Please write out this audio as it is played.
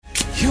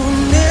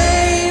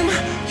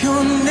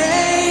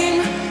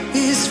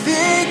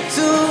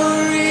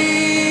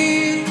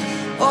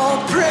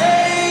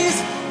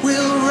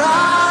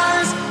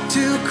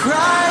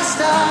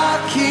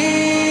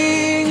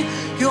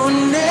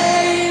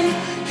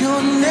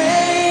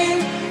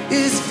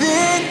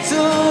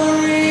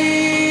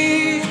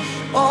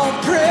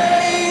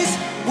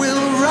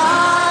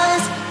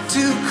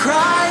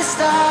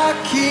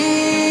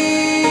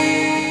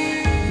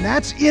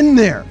that's in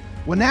there,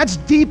 when that's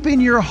deep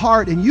in your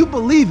heart and you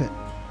believe it,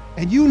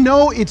 and you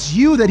know it's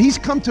you, that he's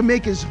come to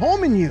make his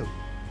home in you,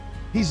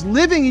 he's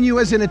living in you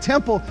as in a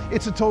temple,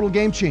 it's a total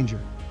game changer.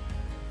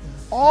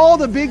 All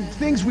the big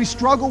things we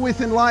struggle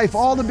with in life,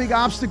 all the big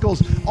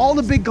obstacles, all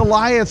the big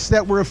Goliaths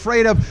that we're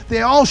afraid of,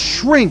 they all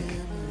shrink,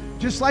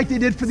 just like they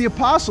did for the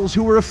apostles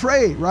who were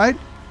afraid, right?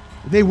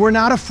 They were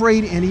not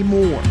afraid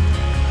anymore.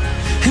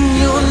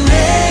 Your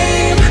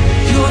name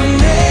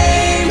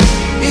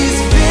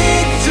is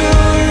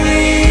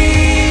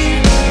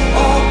victory.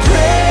 All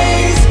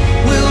praise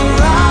will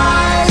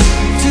rise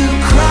to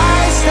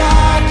Christ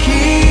our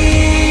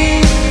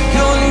King.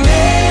 Your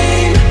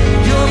name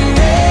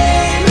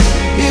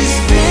is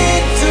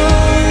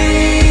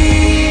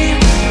victory.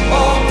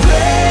 All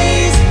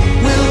praise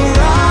will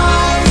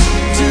rise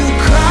to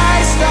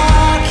Christ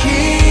our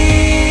King.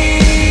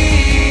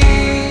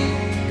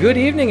 Good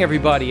evening,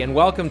 everybody, and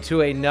welcome to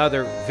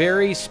another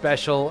very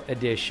special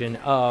edition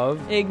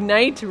of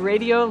Ignite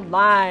Radio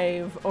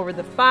Live over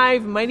the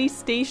 5 mighty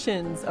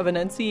stations of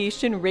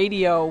Annunciation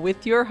Radio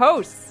with your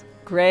hosts,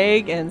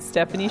 Greg and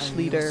Stephanie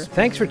Schlueter.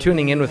 Thanks for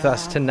tuning in with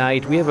us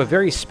tonight. We have a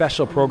very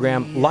special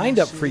program lined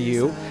up for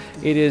you.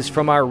 It is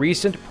from our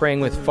recent Praying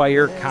with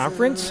Fire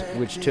conference,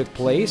 which took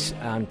place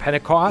on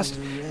Pentecost.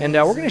 And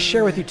we're going to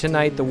share with you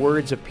tonight the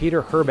words of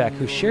Peter Herbeck,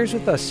 who shares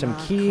with us some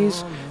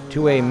keys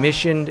to a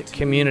missioned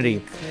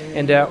community.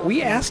 And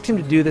we asked him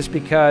to do this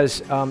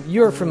because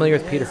you're familiar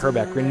with Peter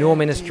Herbeck. Renewal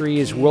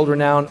Ministries,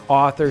 world-renowned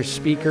author,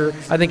 speaker.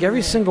 I think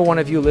every single one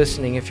of you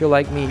listening, if you're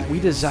like me, we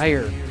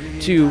desire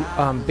to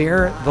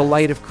bear the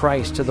light of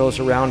Christ to those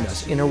around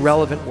us in a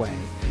relevant way,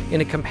 in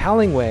a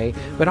compelling way,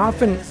 but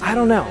often, I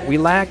don't know, we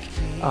lack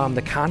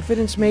the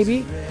confidence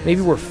maybe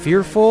we're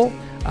fearful,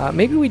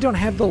 maybe we don't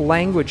have the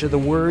language or the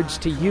words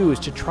to use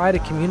to try to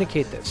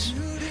communicate this.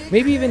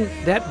 Maybe even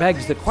that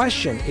begs the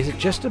question, is it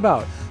just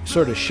about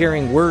sort of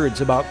sharing words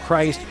about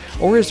Christ,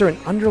 or is there an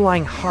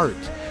underlying heart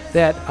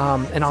that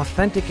an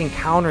authentic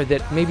encounter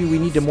that maybe we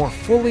need to more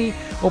fully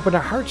open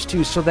our hearts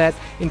to, so that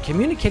in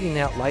communicating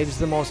that light is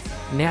the most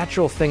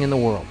natural thing in the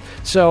world.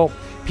 So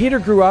Peter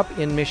grew up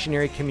in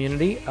missionary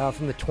community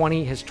from his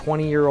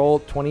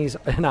 20-year-old, 20s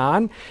and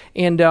on,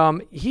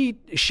 and he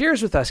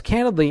shares with us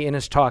candidly in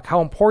his talk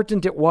how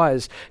important it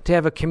was to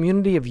have a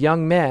community of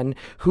young men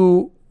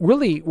who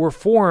really were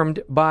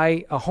formed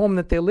by a home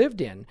that they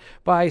lived in,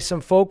 by some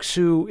folks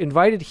who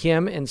invited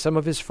him and some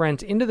of his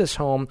friends into this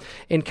home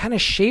and kind of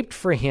shaped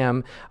for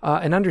him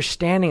an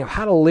understanding of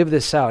how to live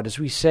this out, as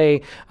we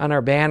say on our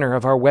banner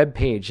of our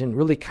webpage, and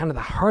really kind of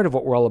the heart of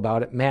what we're all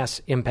about at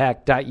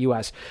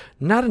massimpact.us.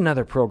 Not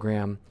another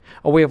program,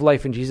 a way of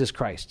life in Jesus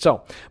Christ.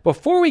 So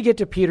before we get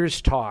to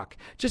Peter's talk,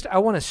 I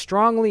want to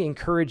strongly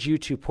encourage you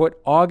to put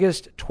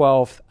August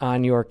 12th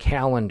on your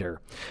calendar.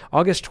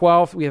 August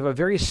 12th, we have a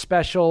very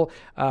special,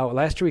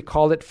 last year we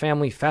called it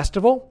Family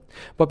Festival,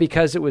 but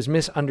because it was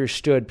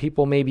misunderstood,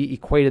 people maybe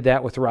equated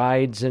that with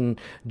rides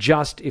and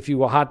just, if you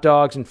will, hot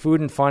dogs and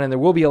food and fun, and there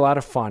will be a lot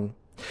of fun.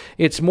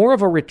 It's more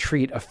of a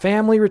retreat, a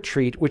family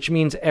retreat, which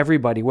means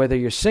everybody, whether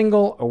you're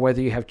single or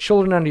whether you have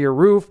children under your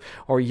roof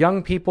or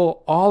young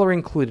people, all are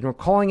included. We're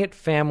calling it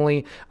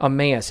Family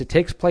Emmaus. It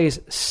takes place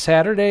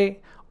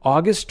Saturday,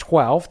 August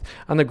 12th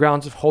on the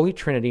grounds of Holy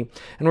Trinity,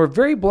 and we're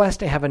very blessed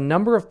to have a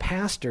number of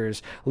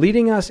pastors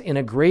leading us in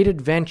a great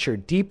adventure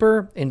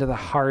deeper into the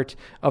heart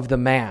of the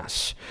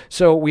Mass.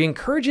 So we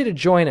encourage you to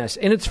join us,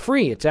 and it's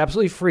free. It's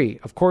absolutely free.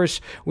 Of course,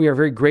 we are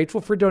very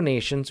grateful for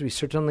donations. We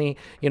certainly,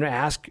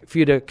 ask for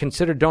you to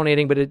consider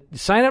donating, but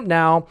sign up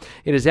now.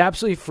 It is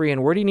absolutely free,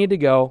 and where do you need to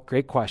go?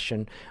 Great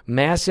question.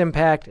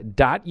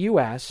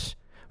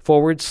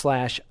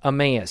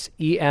 massimpact.us/Emmaus,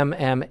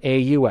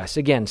 EMMAUS.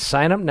 Again,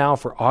 sign up now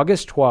for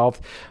August 12th,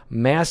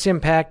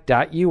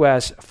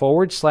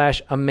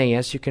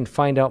 massimpact.us/Emmaus. You can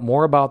find out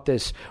more about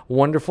this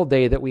wonderful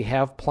day that we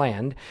have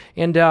planned.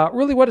 And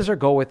really, what is our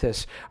goal with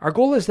this? Our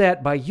goal is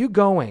that by you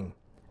going,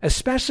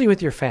 especially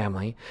with your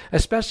family,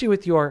 especially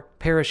with your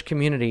parish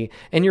community,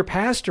 and your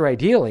pastor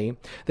ideally,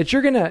 that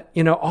you're going to,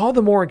 all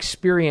the more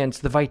experience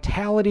the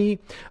vitality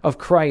of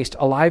Christ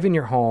alive in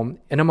your home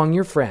and among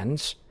your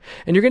friends.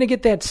 And you're going to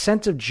get that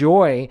sense of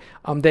joy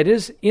that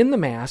is in the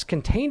Mass,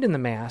 contained in the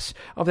Mass,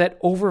 of that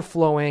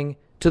overflowing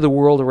to the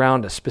world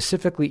around us,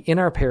 specifically in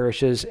our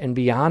parishes and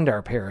beyond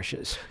our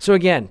parishes. So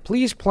again,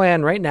 please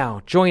plan right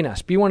now. Join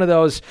us. Be one of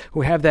those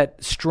who have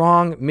that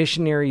strong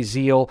missionary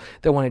zeal,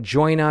 that want to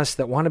join us,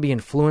 that want to be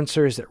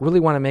influencers, that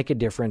really want to make a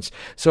difference.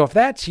 So if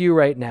that's you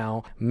right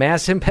now,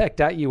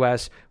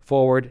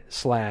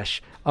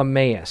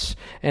 massimpact.us/Emmaus.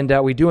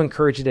 And we do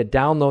encourage you to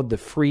download the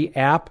free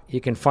app. You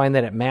can find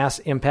that at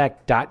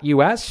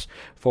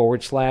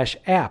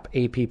massimpact.us/app,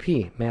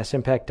 APP,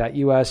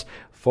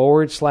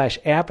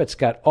 massimpact.us/app. It's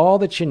got all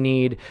that you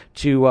need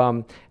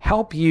to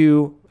help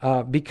you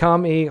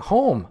become a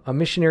home, a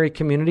missionary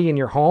community in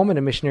your home and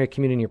a missionary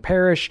community in your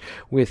parish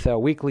with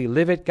weekly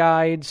Live It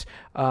guides,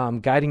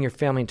 guiding your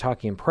family in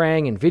talking and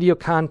praying, and video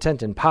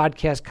content and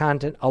podcast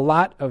content. A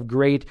lot of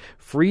great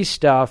free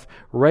stuff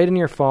right in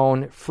your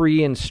phone,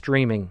 free and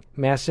streaming.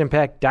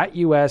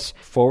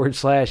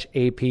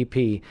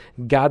 massimpact.us/APP.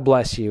 God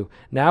bless you.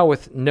 Now,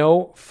 with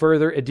no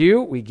further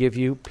ado, we give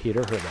you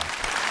Peter Herbeck.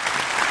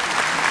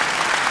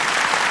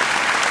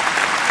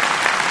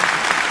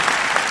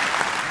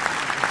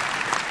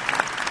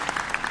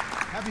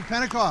 Happy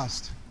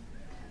Pentecost.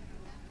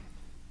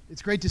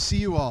 It's great to see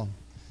you all.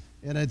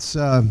 And it's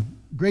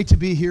great to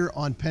be here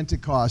on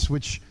Pentecost,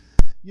 which,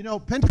 you know,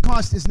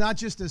 Pentecost is not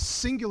just a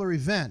singular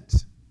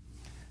event.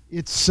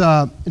 It's,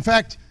 in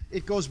fact,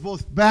 it goes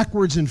both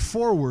backwards and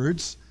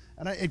forwards.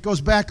 And it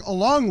goes back a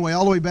long way,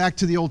 all the way back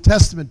to the Old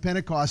Testament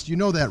Pentecost. You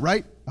know that,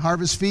 right? The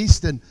harvest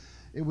feast. And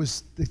it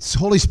was, the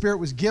Holy Spirit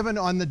was given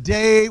on the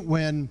day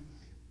when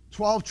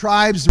 12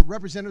 tribes, the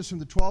representatives from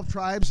the 12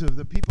 tribes of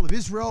the people of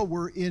Israel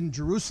were in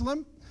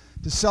Jerusalem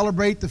to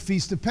celebrate the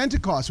Feast of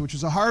Pentecost, which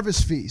was a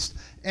harvest feast.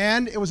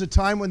 And it was a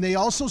time when they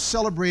also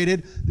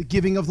celebrated the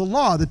giving of the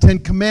law, the Ten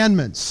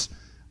Commandments,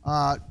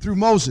 through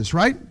Moses,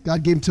 right?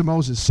 God gave them to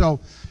Moses. So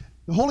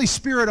the Holy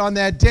Spirit on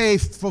that day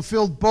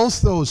fulfilled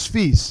both those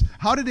feasts.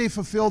 How did they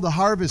fulfill the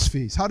harvest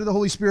feast? How did the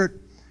Holy Spirit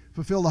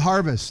fulfill the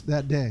harvest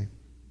that day?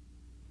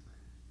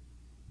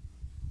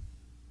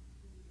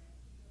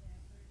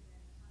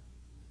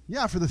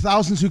 Yeah, for the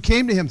thousands who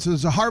came to him. So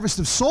there's a harvest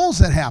of souls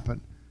that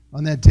happened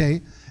on that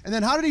day. And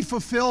then how did he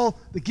fulfill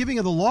the giving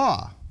of the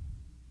law?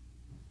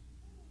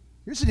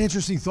 Here's an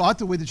interesting thought,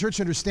 the way the church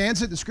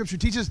understands it, the Scripture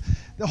teaches,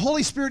 the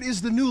Holy Spirit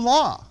is the new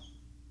law.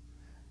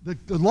 The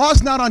law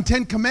is not on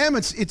 10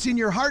 commandments, it's in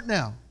your heart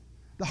now.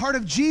 The heart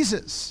of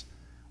Jesus.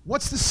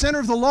 What's the center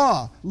of the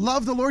law?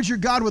 Love the Lord your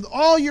God with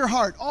all your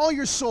heart, all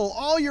your soul,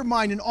 all your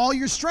mind, and all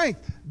your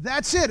strength.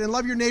 That's it. And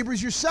love your neighbor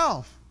as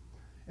yourself.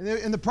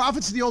 And the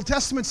prophets of the Old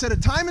Testament said a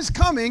time is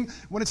coming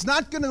when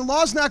the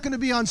law's not going to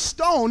be on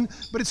stone,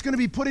 but it's going to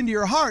be put into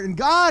your heart. And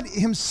God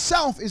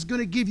himself is going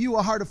to give you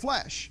a heart of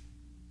flesh.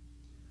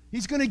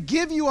 He's going to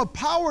give you a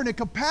power and a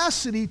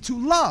capacity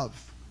to love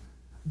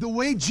the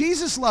way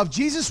Jesus loved.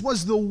 Jesus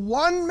was the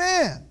one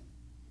man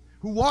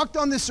who walked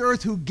on this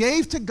earth who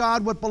gave to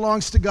God what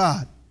belongs to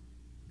God.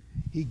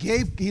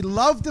 He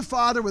loved the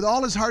Father with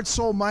all his heart,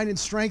 soul, mind, and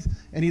strength,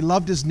 and he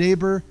loved his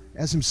neighbor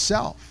as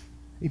himself.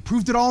 He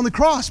proved it all on the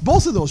cross,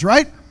 both of those,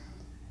 right?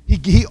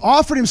 He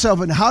offered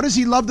himself, and how does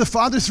he love the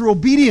Father? Through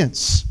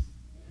obedience.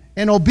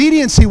 And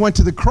obedience, he went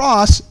to the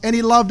cross, and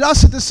he loved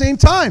us at the same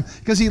time,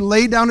 because he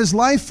laid down his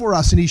life for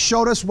us, and he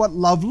showed us what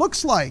love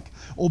looks like.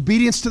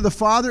 Obedience to the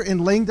Father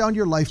and laying down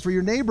your life for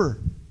your neighbor.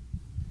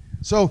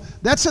 So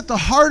that's at the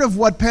heart of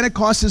what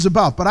Pentecost is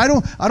about. But I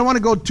don't want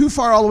to go too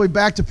far all the way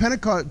back to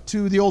Pentecost,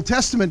 to the Old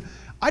Testament.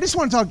 I just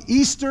want to talk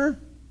Easter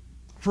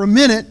for a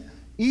minute,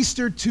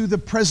 Easter to the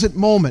present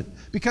moment.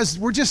 Because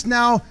we're just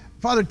now,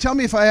 Father, tell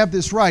me if I have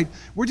this right,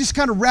 we're just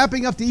kind of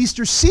wrapping up the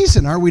Easter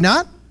season, are we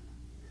not?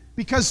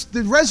 Because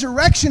the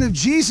resurrection of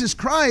Jesus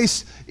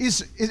Christ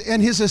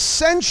and his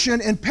ascension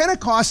and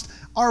Pentecost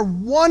are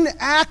one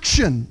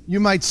action,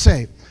 you might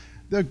say.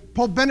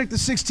 Pope Benedict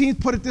XVI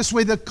put it this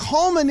way: the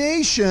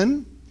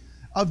culmination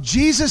of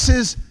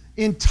Jesus'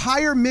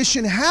 entire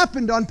mission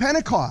happened on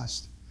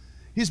Pentecost.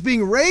 His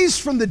being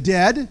raised from the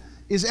dead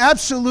is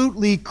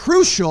absolutely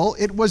crucial.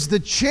 It was the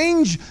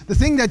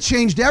thing that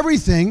changed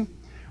everything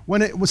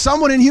when it was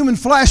someone in human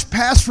flesh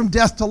passed from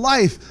death to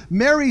life.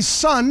 Mary's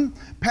son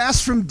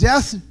passed from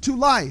death to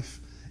life.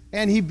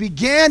 And he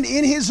began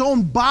in his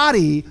own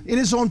body, in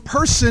his own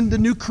person, the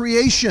new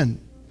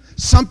creation.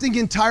 Something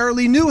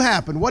entirely new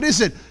happened. What is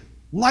it?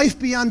 Life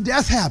beyond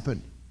death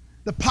happened.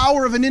 The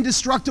power of an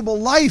indestructible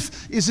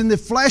life is in the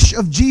flesh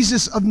of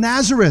Jesus of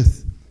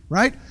Nazareth,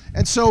 right?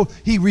 And so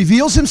he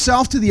reveals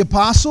himself to the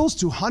apostles,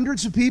 to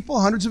hundreds of people,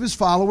 hundreds of his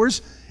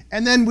followers.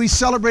 And then we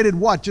celebrated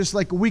what? Just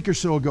like a week or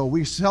so ago,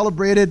 we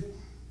celebrated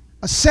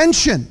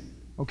ascension,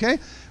 okay?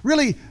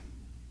 Really,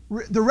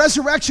 the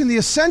resurrection, the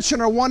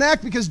ascension are one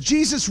act, because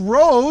Jesus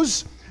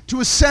rose to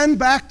ascend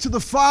back to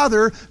the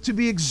Father, to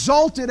be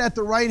exalted at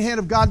the right hand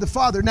of God the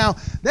Father. Now,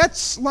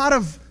 that's a lot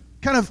of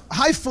kind of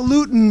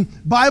highfalutin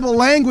Bible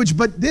language,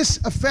 but this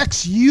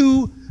affects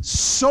you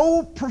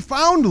so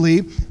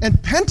profoundly.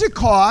 And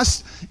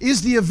Pentecost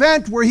is the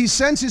event where he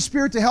sends his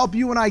Spirit to help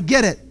you and I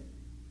get it.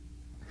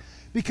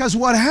 Because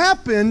what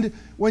happened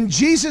when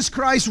Jesus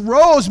Christ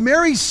rose,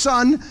 Mary's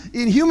son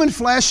in human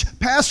flesh,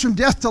 passed from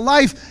death to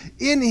life,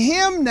 in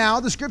him now,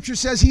 the Scripture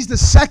says he's the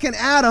second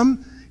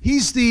Adam.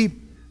 He's the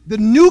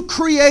new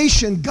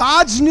creation,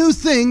 God's new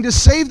thing to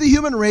save the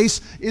human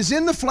race is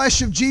in the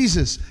flesh of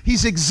Jesus.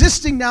 He's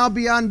existing now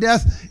beyond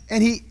death,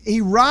 and he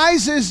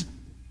rises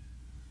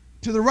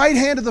to the right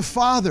hand of the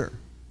Father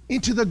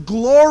into the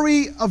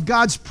glory of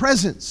God's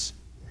presence.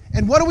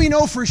 And what do we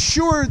know for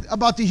sure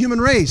about the human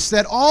race?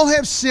 That all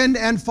have sinned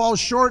and fall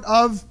short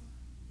of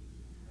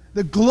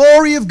the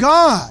glory of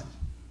God.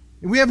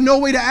 And we have no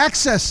way to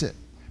access it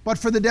but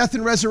for the death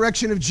and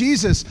resurrection of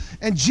Jesus.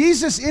 And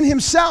Jesus in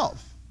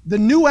himself the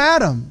new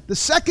Adam, the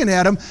second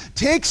Adam,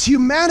 takes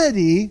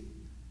humanity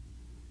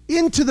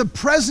into the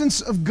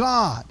presence of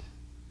God.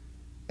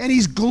 And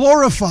he's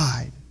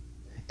glorified.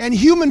 And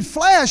human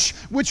flesh,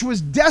 which was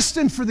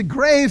destined for the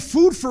grave,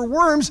 food for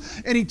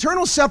worms, and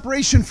eternal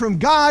separation from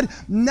God,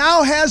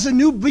 now has a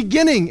new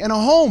beginning and a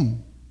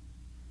home.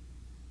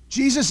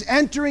 Jesus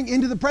entering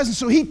into the presence.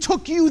 So he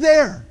took you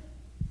there.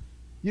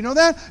 You know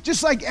that?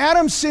 Just like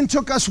Adam's sin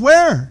took us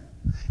where?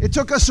 It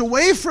took us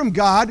away from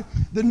God.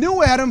 The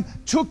new Adam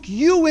took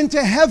you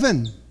into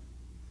heaven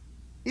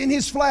in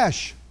his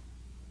flesh.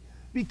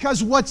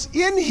 Because what's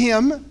in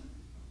him,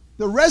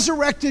 the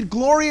resurrected,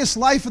 glorious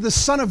life of the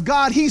Son of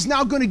God, he's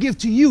now going to give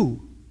to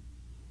you.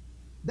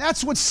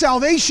 That's what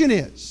salvation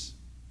is.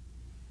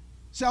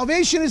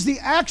 Salvation is the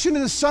action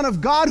of the Son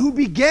of God who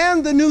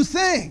began the new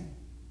thing,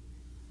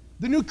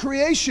 the new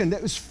creation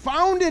that was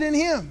founded in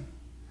him.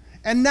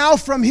 And now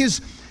from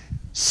his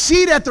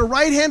seat at the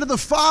right hand of the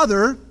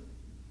Father,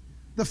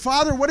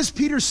 what does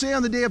Peter say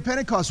on the day of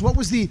Pentecost? What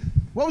was the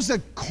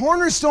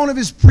cornerstone of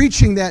his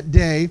preaching that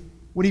day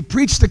when he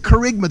preached the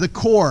kerygma, the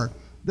core,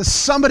 the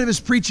summit of his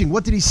preaching?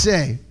 What did he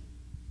say?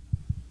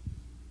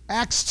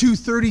 Acts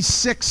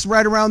 2:36,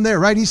 right around there,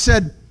 right? He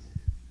said,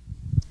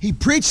 he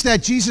preached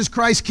that Jesus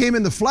Christ came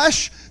in the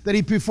flesh, that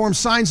he performed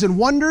signs and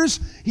wonders.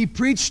 He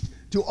preached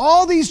to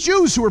all these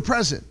Jews who were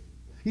present.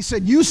 He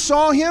said, you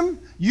saw him,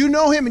 you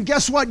know him, and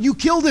guess what? You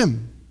killed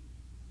him.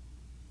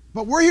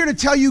 But we're here to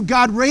tell you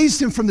God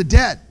raised him from the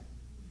dead.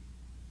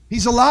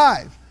 He's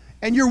alive.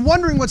 And you're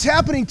wondering what's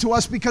happening to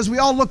us because we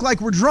all look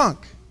like we're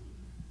drunk.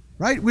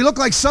 Right? We look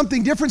like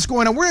something different's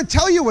going on. We're going to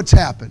tell you what's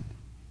happened.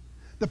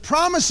 The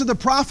promise of the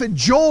prophet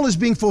Joel is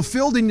being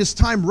fulfilled in this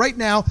time right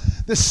now.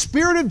 The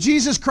Spirit of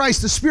Jesus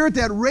Christ, the Spirit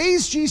that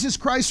raised Jesus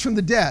Christ from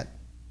the dead,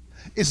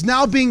 is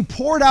now being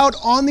poured out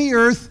on the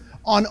earth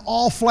on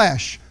all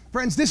flesh.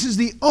 Friends, this is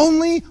the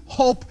only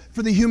hope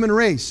for the human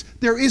race.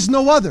 There is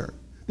no other.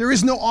 There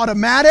is no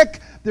automatic.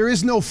 There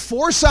is no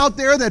force out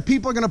there that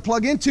people are going to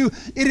plug into.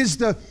 It is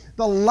the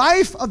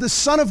life of the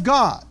Son of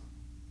God.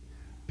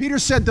 Peter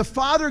said the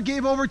Father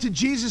gave over to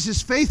Jesus,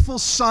 his faithful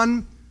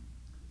Son,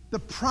 the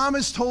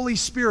promised Holy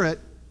Spirit,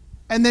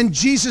 and then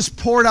Jesus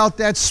poured out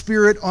that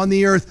Spirit on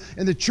the earth,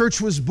 and the church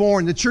was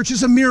born. The church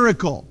is a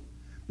miracle.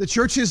 The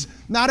church is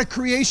not a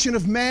creation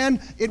of man.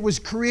 It was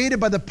created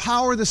by the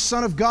power of the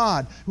Son of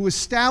God, who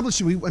established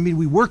it.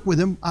 We work with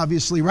him,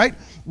 obviously, right?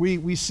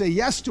 We say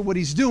yes to what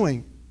he's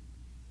doing,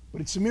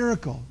 but it's a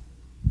miracle.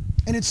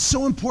 And it's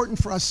so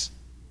important for us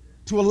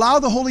to allow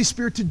the Holy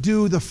Spirit to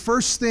do the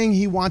first thing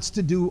he wants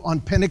to do on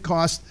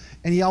Pentecost,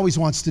 and he always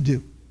wants to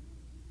do.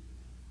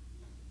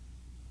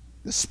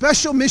 The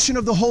special mission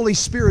of the Holy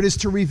Spirit is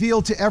to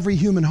reveal to every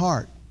human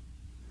heart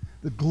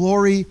the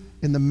glory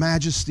and the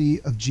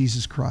majesty of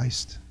Jesus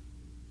Christ.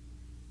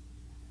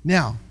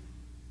 Now,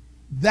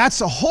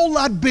 that's a whole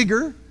lot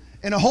bigger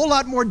and a whole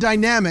lot more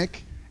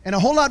dynamic and a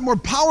whole lot more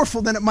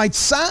powerful than it might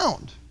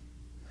sound.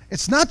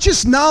 It's not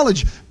just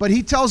knowledge, but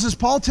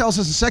Paul tells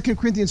us in 2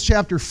 Corinthians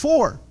chapter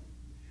 4,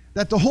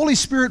 that the Holy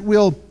Spirit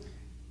will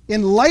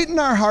enlighten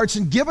our hearts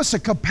and give us a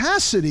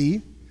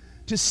capacity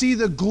to see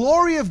the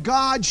glory of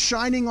God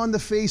shining on the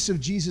face of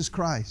Jesus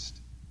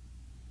Christ.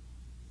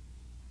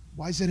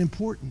 Why is that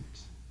important?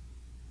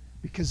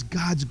 Because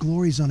God's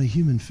glory is on a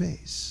human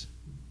face.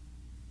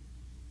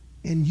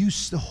 And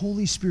the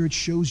Holy Spirit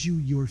shows you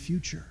your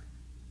future,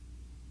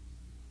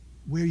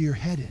 where you're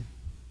headed.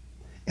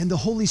 And the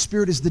Holy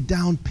Spirit is the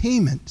down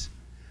payment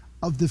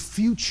of the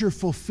future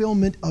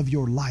fulfillment of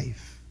your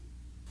life.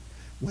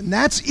 When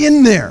that's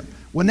in there,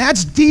 when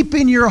that's deep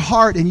in your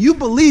heart and you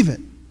believe it,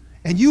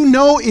 and you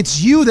know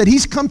it's you, that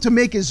he's come to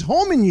make his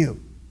home in you,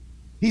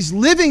 he's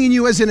living in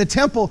you as in a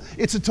temple,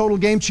 it's a total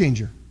game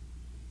changer.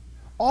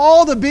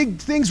 All the big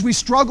things we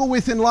struggle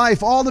with in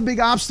life, all the big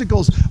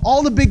obstacles,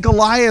 all the big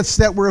Goliaths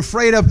that we're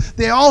afraid of,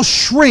 they all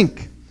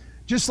shrink,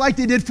 just like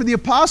they did for the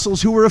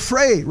apostles who were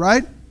afraid,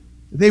 right?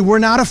 They were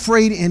not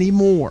afraid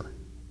anymore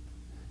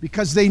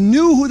because they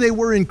knew who they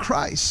were in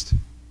Christ.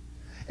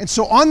 And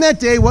so on that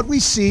day, what we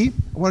see,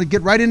 I want to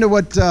get right into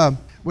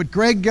what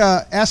Greg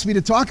asked me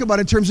to talk about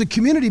in terms of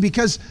community,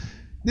 because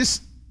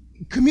this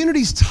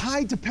community is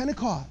tied to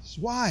Pentecost.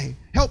 Why?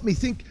 Help me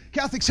think.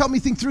 Catholics, help me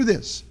think through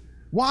this.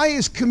 Why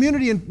are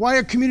community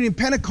and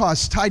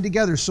Pentecost tied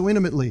together so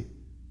intimately?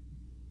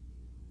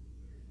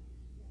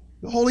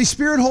 The Holy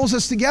Spirit holds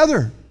us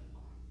together.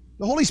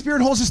 The Holy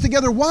Spirit holds us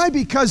together. Why?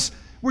 Because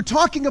we're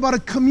talking about a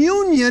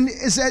communion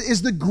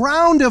is the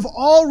ground of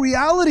all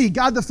reality.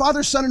 God the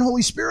Father, Son, and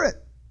Holy Spirit.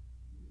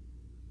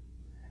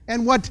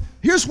 And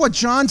here's what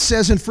John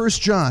says in 1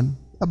 John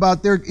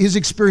about his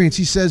experience.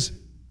 He says,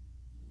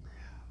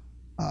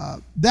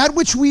 that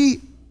which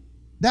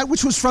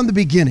was from the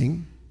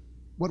beginning,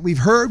 what we've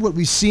heard, what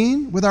we've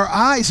seen with our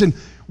eyes, and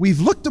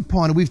we've looked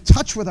upon, and we've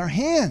touched with our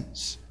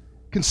hands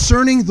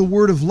concerning the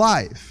word of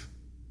life.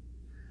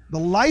 The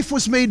life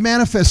was made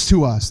manifest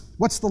to us.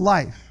 What's the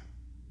life?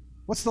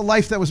 What's the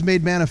life that was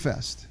made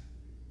manifest?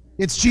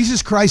 It's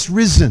Jesus Christ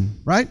risen,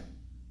 right?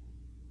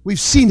 We've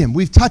seen him.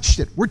 We've touched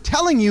it. We're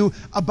telling you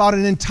about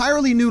an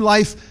entirely new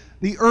life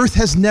the earth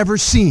has never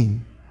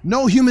seen,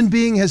 no human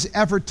being has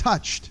ever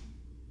touched.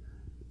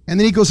 And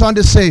then he goes on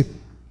to say,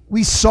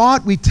 we saw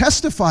it, we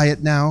testify to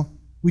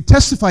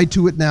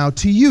it now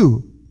to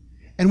you.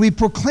 And we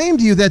proclaim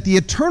to you that the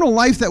eternal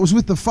life that was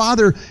with the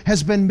Father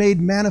has been made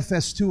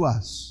manifest to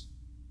us.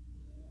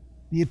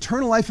 The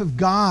eternal life of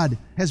God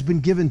has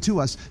been given to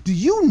us. Do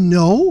you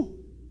know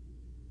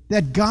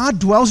that God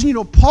dwells in you? You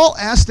know, Paul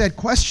asked that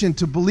question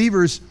to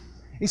believers.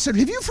 He said,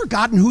 have you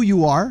forgotten who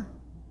you are?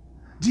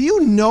 Do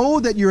you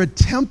know that you're a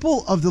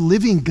temple of the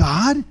living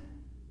God?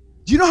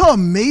 Do you know how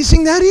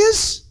amazing that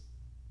is?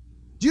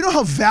 Do you know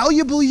how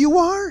valuable you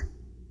are?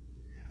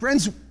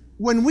 Friends,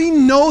 when we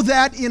know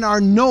that in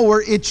our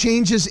knower, it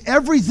changes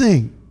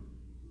everything.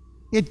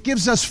 It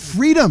gives us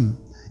freedom.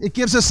 It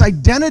gives us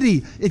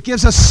identity. It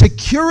gives us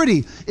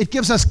security. It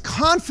gives us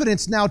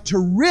confidence now to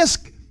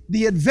risk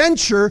the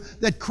adventure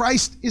that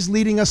Christ is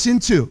leading us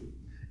into.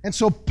 And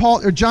so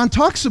John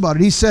talks about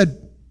it. He said,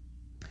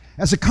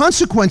 as a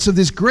consequence of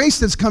this grace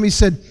that's come, he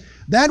said,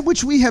 that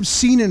which we have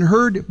seen and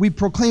heard, we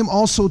proclaim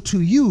also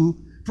to you.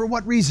 For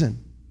what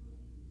reason?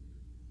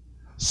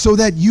 So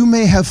that you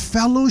may have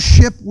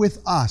fellowship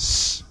with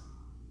us.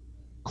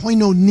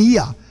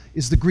 Koinonia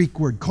is the Greek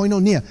word,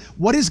 koinonia.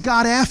 What is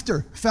God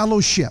after?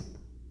 Fellowship.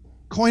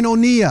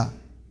 Koinonia.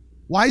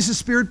 Why has the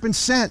Spirit been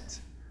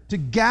sent? To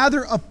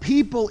gather a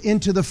people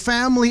into the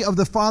family of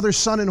the Father,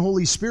 Son, and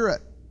Holy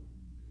Spirit.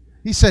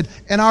 He said,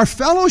 and our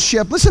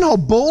fellowship, listen how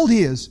bold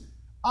he is.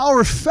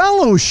 Our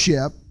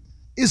fellowship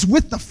is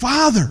with the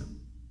Father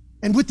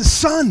and with the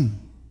Son.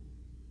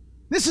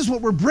 This is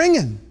what we're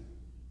bringing.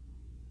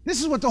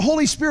 This is what the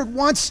Holy Spirit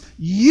wants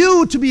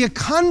you to be a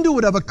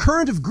conduit of, a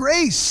current of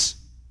grace,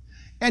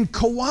 and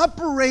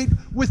cooperate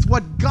with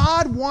what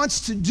God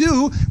wants to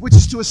do, which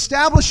is to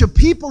establish a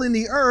people in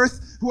the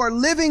earth who are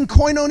living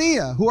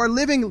koinonia, who are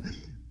living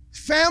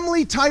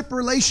family-type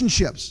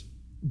relationships,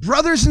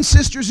 brothers and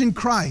sisters in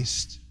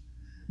Christ.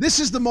 This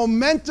is the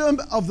momentum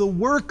of the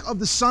work of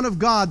the Son of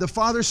God, the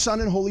Father, Son,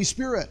 and Holy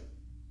Spirit.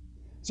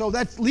 So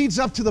that leads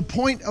up to the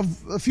point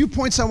of a few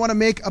points I want to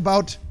make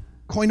about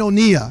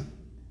koinonia,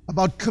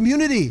 about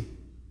community,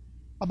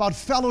 about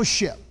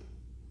fellowship.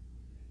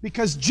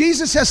 Because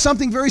Jesus has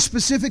something very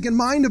specific in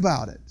mind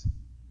about it.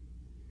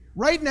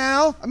 Right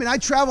now, I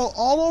travel a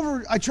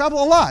lot. I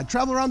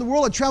travel around the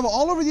world. I travel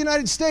all over the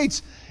United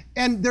States.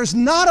 And there's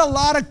not a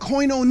lot of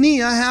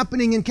koinonia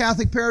happening in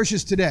Catholic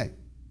parishes today.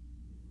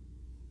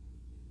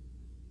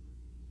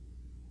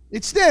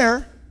 It's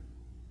there,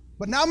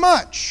 but not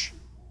much.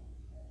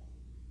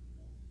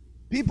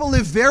 People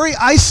live very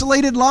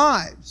isolated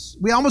lives.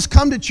 We almost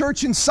come to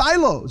church in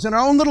silos, in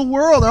our own little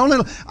world.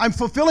 I'm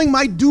fulfilling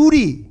my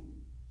duty.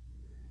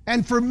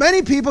 And for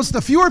many people,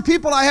 the fewer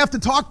people I have to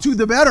talk to,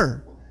 the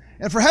better.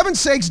 And for heaven's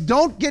sakes,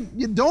 don't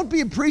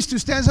be a priest who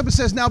stands up and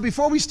says, now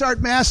before we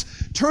start Mass,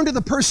 turn to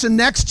the person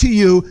next to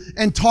you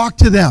and talk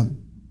to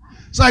them.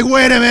 It's like,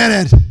 wait a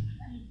minute.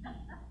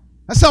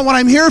 That's not what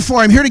I'm here for.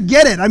 I'm here to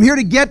get it. I'm here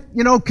to get,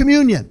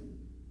 communion.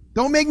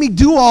 Don't make me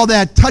do all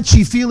that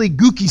touchy-feely,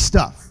 gooky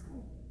stuff.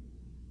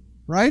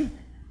 Right?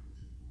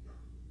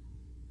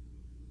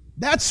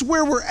 That's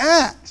where we're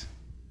at.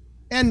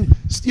 And,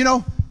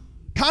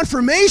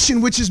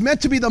 confirmation, which is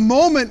meant to be the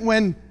moment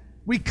when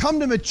we come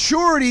to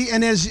maturity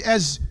and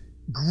as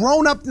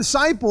grown-up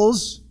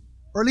disciples,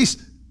 or at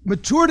least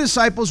mature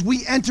disciples,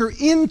 we enter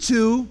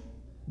into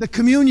the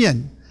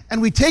communion.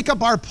 And we take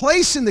up our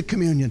place in the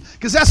communion.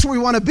 Because that's where we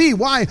want to be.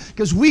 Why?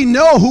 Because we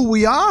know who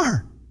we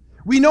are.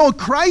 We know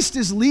Christ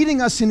is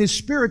leading us in His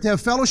Spirit to have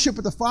fellowship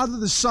with the Father,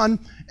 the Son,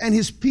 and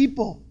His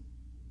people.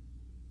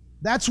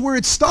 That's where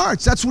it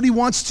starts. That's what He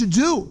wants to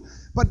do.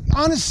 But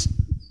honest,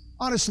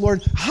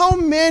 Lord, how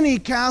many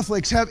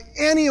Catholics have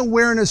any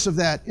awareness of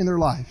that in their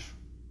life?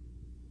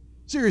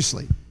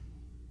 Seriously.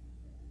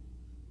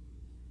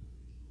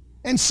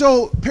 And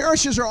so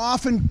parishes are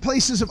often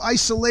places of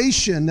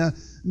isolation,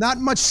 not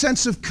much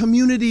sense of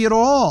community at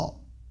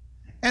all.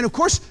 And of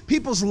course,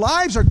 people's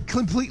lives are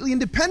completely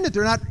independent.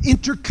 They're not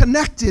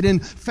interconnected in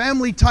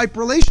family-type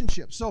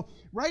relationships. So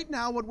right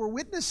now, what we're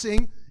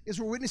witnessing is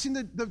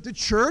the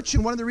church,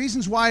 and one of the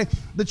reasons why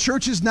the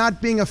church is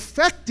not being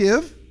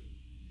effective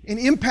in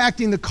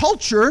impacting the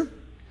culture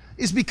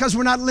is because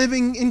we're not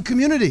living in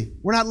community.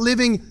 We're not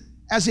living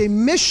as a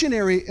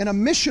missionary in a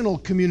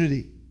missional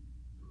community.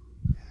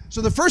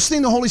 So the first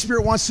thing the Holy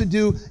Spirit wants to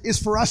do is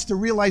for us to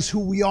realize who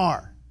we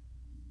are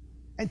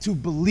and to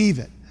believe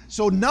it.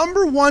 So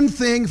number one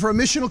thing for a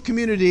missional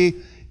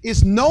community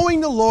is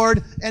knowing the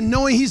Lord and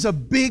knowing He's a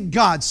big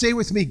God. Say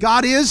with me,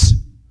 God is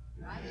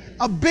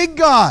a big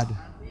God.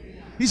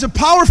 He's a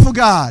powerful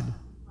God.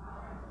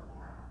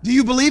 Do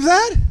you believe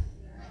that?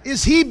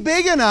 Is He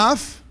big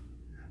enough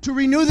to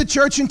renew the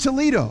church in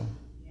Toledo?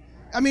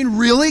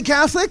 Really,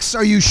 Catholics?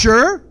 Are you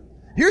sure?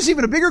 Here's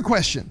even a bigger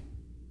question.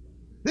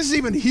 This is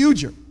even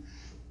huger.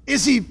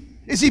 Is he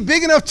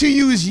big enough to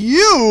use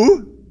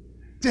you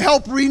to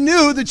help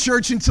renew the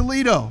church in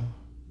Toledo?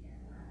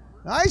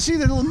 I see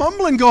the little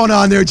mumbling going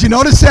on there. Did you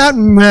notice that? I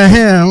don't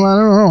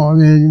know.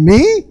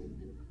 Me?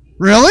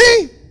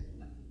 Really?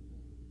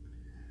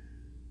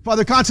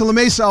 Father Consuelo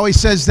Mesa always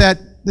says that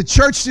the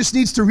church just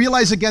needs to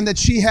realize again that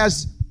she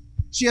has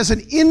an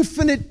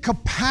infinite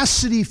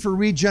capacity for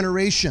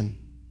regeneration.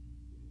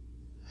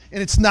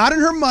 And it's not in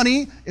her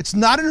money, it's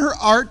not in her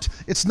art,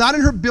 it's not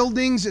in her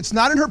buildings, it's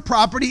not in her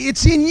property,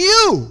 it's in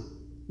you.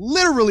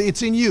 Literally,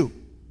 it's in you.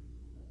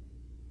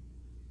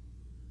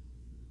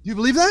 Do you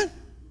believe that?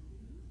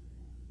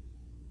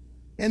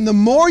 And the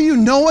more you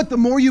know it, the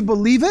more you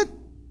believe it,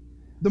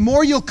 the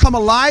more you'll come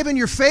alive in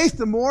your faith,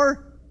 the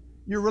more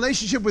your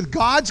relationship with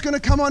God's going to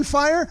come on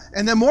fire.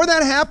 And the more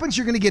that happens,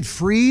 you're going to get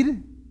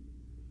freed.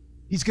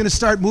 He's going to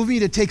start moving you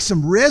to take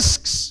some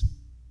risks.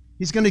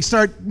 He's going to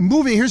start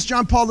moving. Here's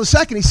John Paul II.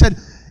 He said,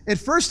 it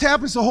first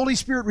happens, the Holy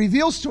Spirit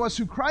reveals to us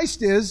who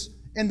Christ is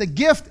and the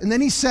gift. And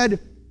then he said,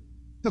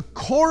 the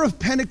core of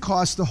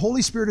Pentecost, the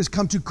Holy Spirit has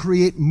come to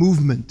create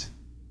movement.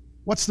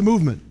 What's the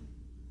movement?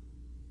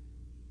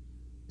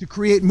 To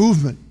create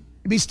movement.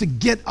 It means to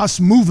get us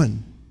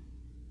moving.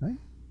 Right?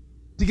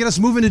 To get us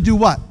moving to do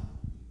what?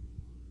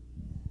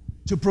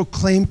 To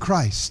proclaim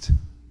Christ.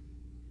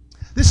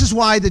 This is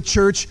why the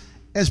church,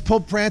 as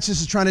Pope Francis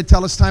is trying to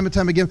tell us time and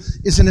time again,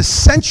 is an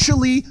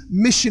essentially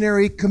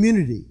missionary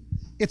community.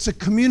 It's a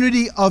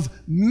community of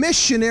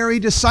missionary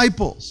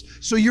disciples.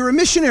 So you're a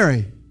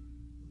missionary.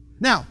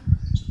 Now,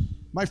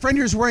 my friend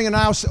here is wearing an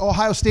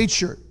Ohio State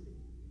shirt.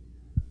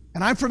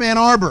 And I'm from Ann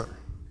Arbor.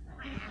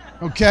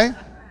 Okay?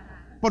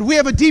 But we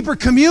have a deeper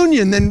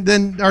communion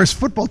than our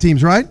football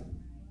teams, right?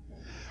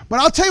 But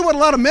I'll tell you what a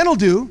lot of men will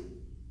do.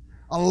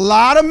 A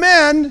lot of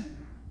men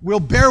will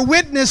bear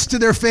witness to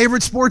their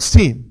favorite sports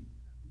team.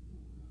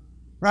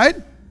 Right?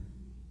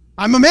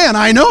 I'm a man,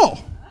 I know.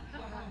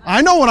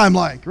 I know what I'm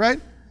like,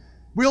 right?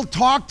 We'll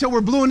talk till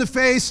we're blue in the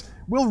face.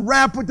 We'll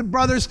rap with the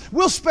brothers.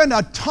 We'll spend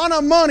a ton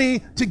of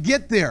money to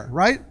get there,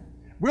 right?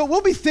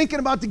 We'll be thinking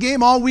about the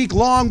game all week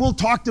long. We'll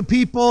talk to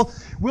people.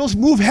 We'll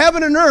move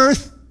heaven and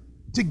earth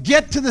to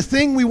get to the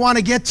thing we want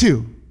to get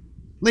to.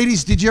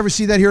 Ladies, did you ever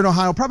see that here in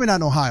Ohio? Probably not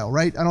in Ohio,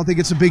 right? I don't think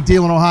it's a big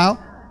deal in Ohio,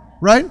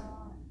 right?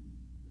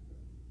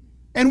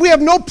 And we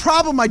have no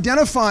problem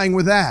identifying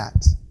with that.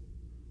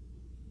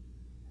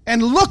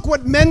 And look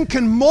what men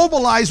can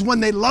mobilize when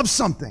they love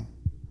something.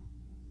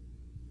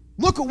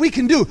 Look what we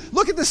can do.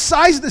 Look at the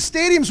size of the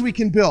stadiums we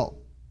can build.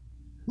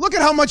 Look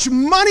at how much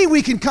money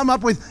we can come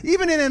up with.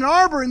 Even in Ann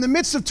Arbor, in the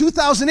midst of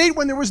 2008,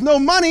 when there was no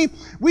money,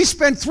 we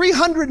spent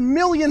 $300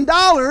 million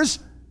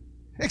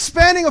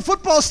expanding a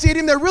football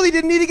stadium that really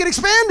didn't need to get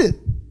expanded.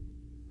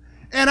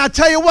 And I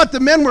tell you what, the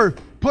men were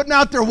putting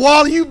out their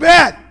wall. You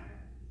bet.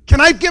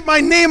 Can I get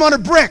my name on a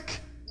brick?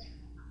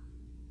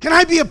 Can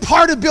I be a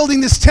part of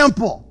building this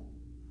temple?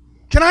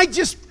 Can I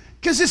just,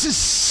 because this is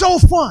so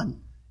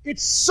fun.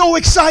 It's so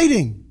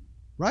exciting,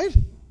 right?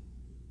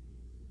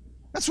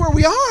 That's where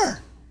we are.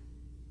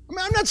 I mean,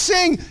 I'm not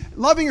saying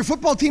loving your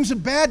football team's a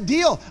bad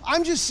deal.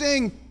 I'm just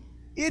saying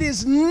it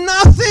is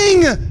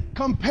nothing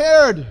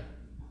compared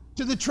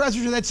to the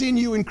treasure that's in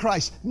you in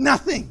Christ.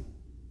 Nothing.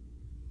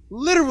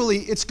 Literally,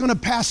 it's going to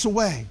pass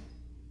away.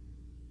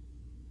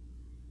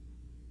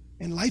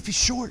 And life is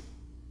short.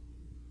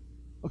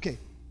 Okay,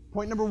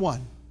 point number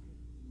one.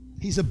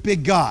 He's a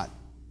big God.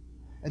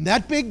 And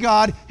that big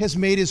God has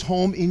made his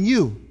home in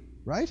you,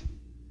 right?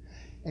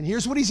 And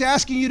here's what he's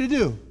asking you to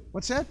do.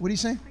 What's that? What are you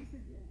saying?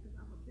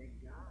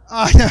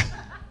 Yeah.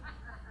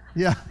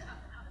 Yeah.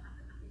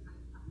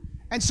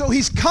 And so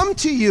he's come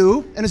to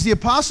you, and as the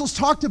apostles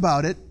talked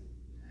about it,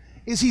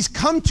 is he's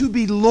come to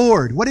be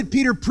Lord. What did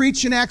Peter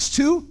preach in Acts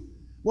 2?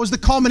 What was the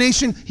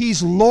culmination?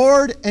 He's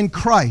Lord and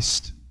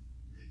Christ.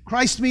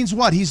 Christ means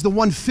what? He's the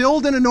one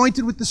filled and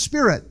anointed with the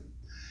Spirit.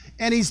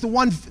 And he's the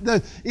one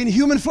in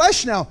human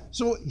flesh now.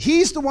 So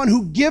he's the one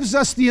who gives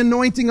us the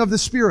anointing of the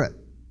Spirit.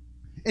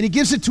 And he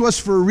gives it to us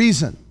for a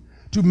reason.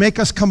 To make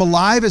us come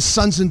alive as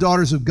sons and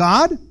daughters of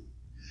God,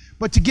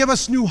 but to give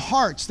us new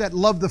hearts that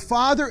love the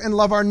Father and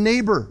love our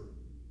neighbor.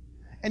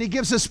 And he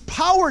gives us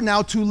power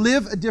now to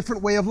live a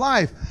different way of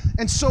life.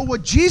 And so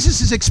what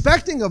Jesus is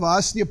expecting of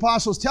us, the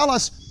apostles tell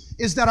us,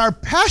 is that our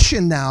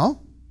passion now,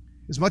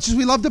 as much as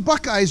we love the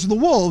Buckeyes or the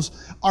Wolves,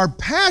 our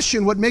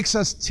passion, what makes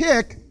us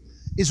tick,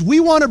 is we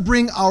want to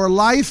bring our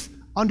life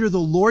under the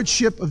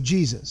lordship of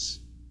Jesus.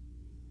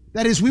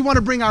 That is, we want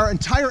to bring our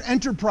entire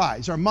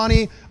enterprise, our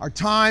money, our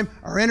time,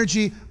 our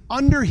energy,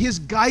 under his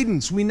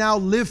guidance. We now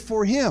live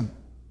for him.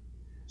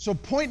 So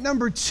point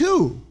number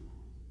two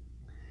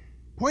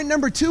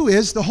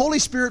is the Holy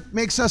Spirit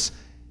makes us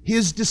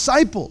his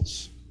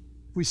disciples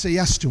if we say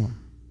yes to him.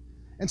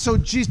 And so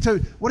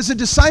what is a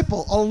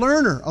disciple? A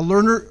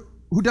learner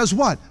who does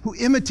what? Who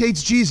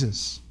imitates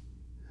Jesus.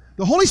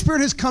 The Holy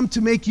Spirit has come to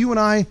make you and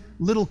I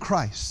little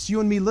Christs,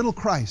 you and me little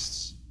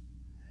Christs.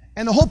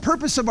 And the whole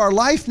purpose of our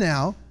life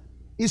now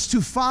is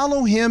to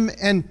follow him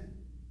and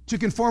to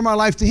conform our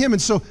life to him.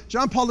 And so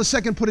John Paul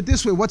II put it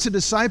this way: what's a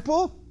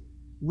disciple?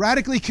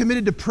 Radically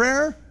committed to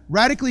prayer,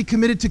 radically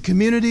committed to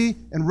community,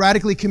 and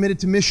radically committed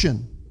to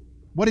mission.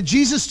 What did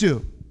Jesus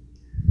do?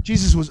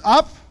 Jesus was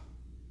up,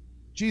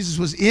 Jesus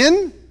was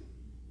in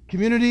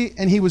community,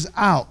 and he was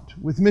out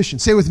with mission.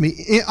 Say with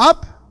me: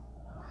 up,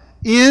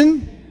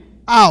 in,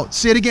 out.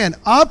 Say it again: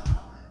 up,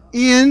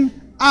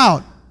 in,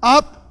 out.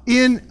 Up,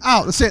 in,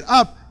 out. Let's say it.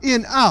 Up,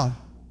 in, out.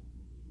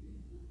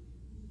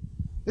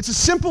 It's a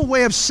simple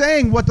way of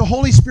saying what the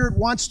Holy Spirit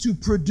wants to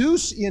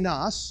produce in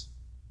us.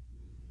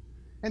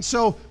 And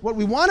so what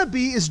we want to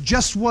be is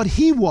just what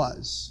He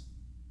was.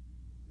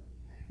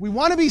 We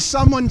want to be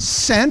someone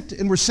sent,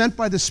 and we're sent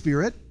by the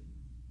Spirit,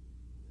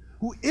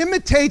 who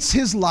imitates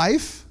His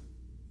life.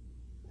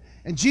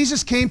 And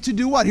Jesus came to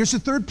do what? Here's the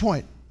third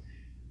point.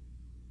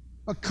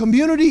 A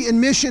community in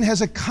mission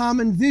has a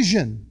common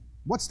vision.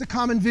 What's the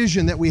common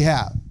vision that we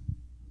have?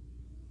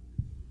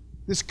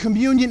 This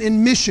communion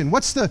in mission.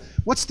 What's the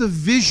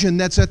vision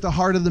that's at the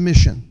heart of the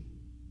mission?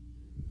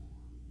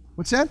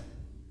 What's that?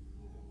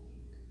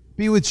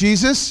 Be with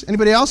Jesus.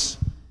 Anybody else?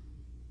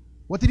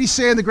 What did He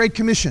say in the Great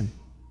Commission?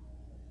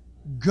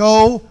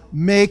 Go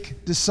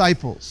make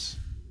disciples.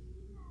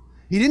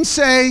 He didn't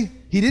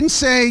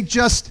say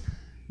just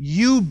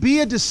you be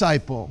a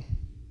disciple.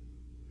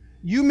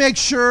 You make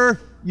sure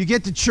you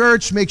get to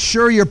church, make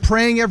sure you're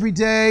praying every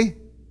day,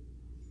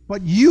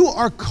 but you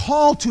are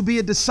called to be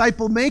a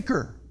disciple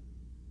maker.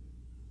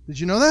 Did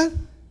you know that?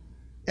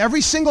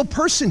 Every single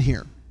person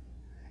here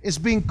is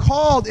being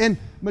called in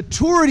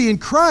maturity in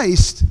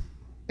Christ,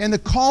 and the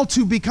call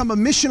to become a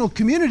missional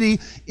community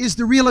is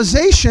the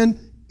realization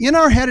in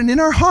our head and in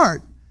our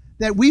heart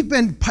that we've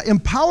been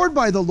empowered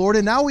by the Lord,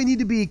 and now we need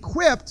to be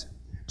equipped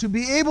to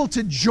be able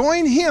to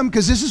join Him,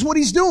 because this is what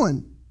He's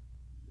doing,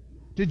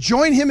 to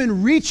join Him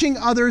in reaching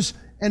others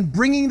and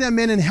bringing them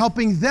in and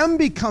helping them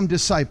become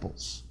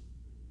disciples.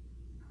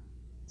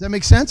 Does that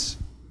make sense?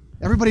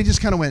 Everybody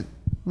just kind of went,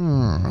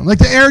 like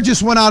the air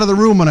just went out of the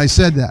room when I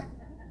said that.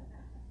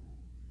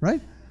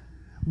 Right?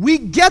 We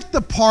get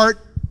the part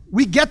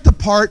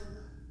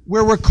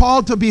where we're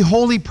called to be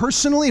holy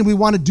personally, and we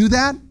want to do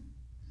that.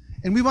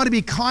 And we want to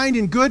be kind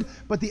and good.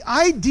 But the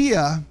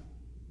idea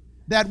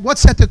that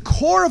what's at the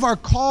core of our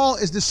call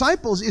as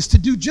disciples is to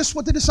do just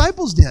what the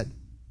disciples did.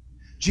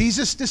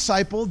 Jesus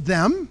discipled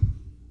them.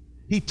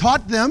 He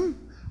taught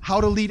them how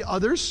to lead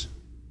others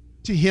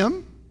to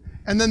Him.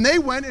 And then they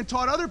went and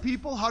taught other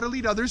people how to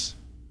lead others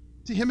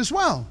to Him as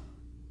well.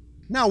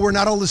 Now, we're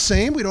not all the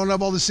same. We don't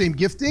have all the same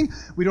gifting.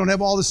 We don't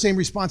have all the same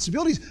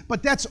responsibilities.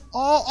 But that's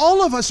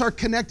all of us are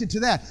connected to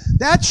that.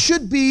 That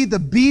should be the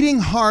beating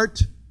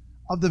heart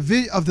of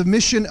the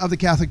mission of the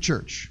Catholic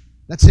Church.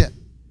 That's it.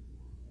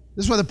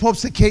 This is why the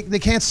popes, they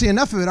can't say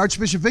enough of it.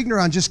 Archbishop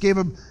Vigneron just gave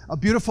a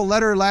beautiful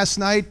letter last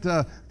night,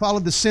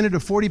 followed the synod, a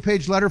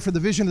 40-page letter for the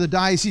vision of the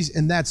diocese,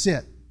 and that's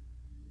it.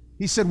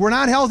 He said, we're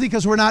not healthy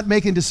because we're not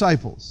making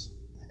disciples.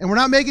 And we're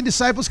not making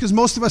disciples because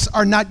most of us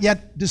are not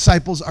yet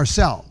disciples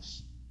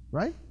ourselves.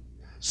 Right?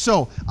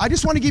 So, I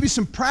just want to give you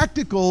some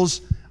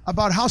practicals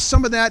about how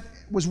some of that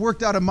was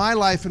worked out in my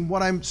life and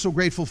what I'm so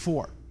grateful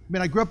for. I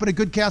mean, I grew up in a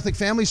good Catholic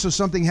family, so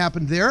something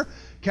happened there.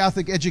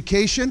 Catholic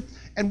education.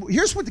 And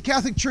here's what the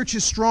Catholic Church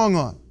is strong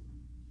on.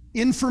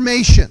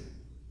 Information.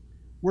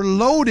 We're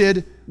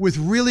loaded with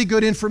really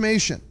good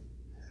information.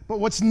 But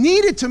what's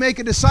needed to make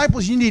a disciple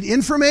is you need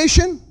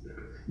information,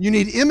 you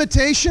need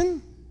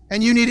imitation,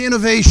 and you need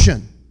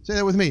innovation. Say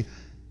that with me.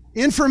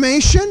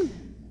 Information,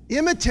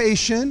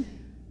 imitation,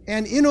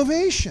 and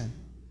innovation.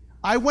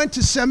 I went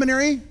to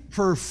seminary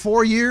for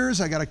 4 years.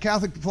 I got a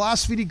Catholic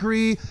philosophy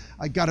degree.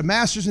 I got a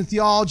master's in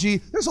theology.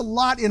 There's a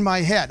lot in my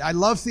head. I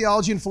love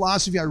theology and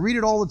philosophy. I read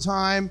it all the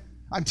time.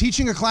 I'm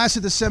teaching a class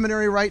at the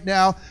seminary right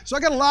now. So I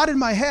got a lot in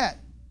my head.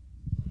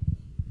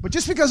 But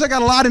just because I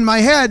got a lot in my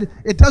head,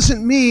 it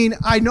doesn't mean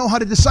I know how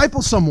to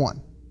disciple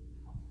someone.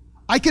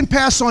 I can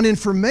pass on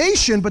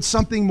information, but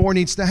something more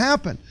needs to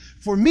happen.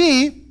 For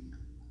me,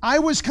 I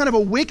was kind of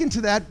awakened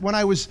to that when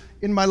I was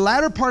in my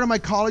latter part of my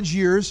college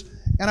years,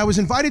 and I was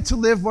invited to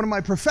live. One of my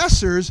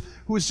professors,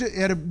 who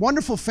had a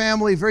wonderful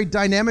family, a very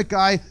dynamic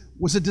guy,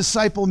 was a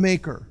disciple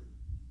maker.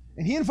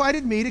 And he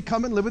invited me to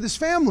come and live with his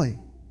family.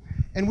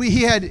 And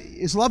he had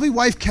his lovely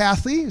wife,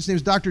 Kathy. His name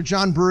was Dr.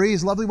 John Burry.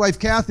 His lovely wife,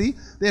 Kathy.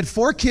 They had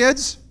 4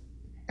 kids,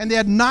 and they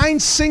had 9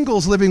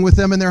 singles living with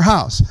them in their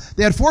house.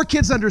 They had 4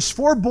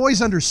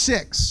 boys under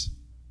 6.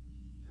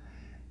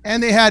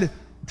 And they had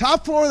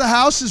top floor of the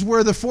house is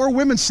where the 4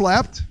 women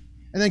slept.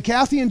 And then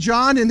Kathy and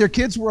John and their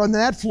kids were on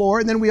that floor.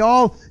 And then we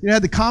all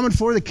had the common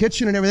floor, the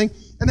kitchen and everything.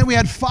 And then we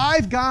had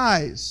 5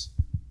 guys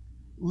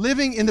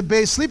sleeping in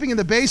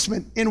the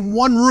basement in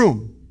one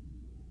room.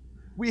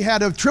 We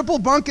had a triple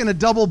bunk and a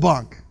double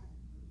bunk.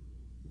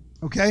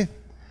 Okay?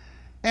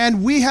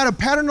 And we had a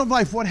pattern of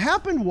life. What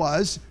happened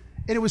was,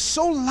 and it was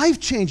so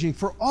life-changing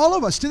for all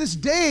of us. To this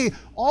day,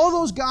 all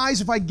those guys,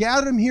 if I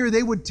gathered them here,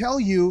 they would tell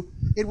you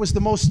it was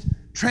the most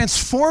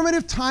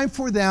transformative time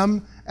for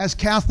them as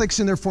Catholics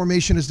in their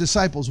formation as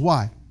disciples.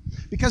 Why?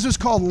 Because it was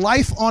called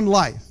life on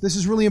life. This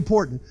is really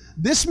important.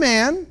 This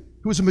man,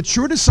 who was a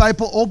mature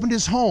disciple, opened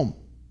his home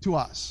to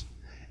us.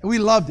 And we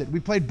loved it.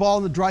 We played ball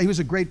in the dry. He was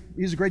a great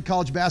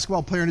college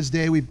basketball player in his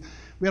day. We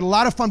had a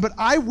lot of fun. But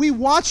we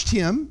watched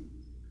him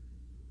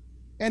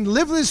and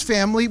lived with his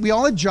family. We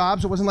all had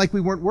jobs. It wasn't like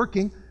we weren't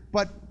working.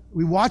 But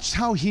we watched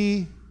how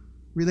he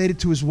related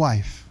to his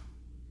wife.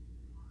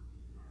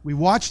 We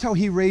watched how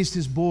he raised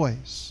his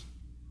boys.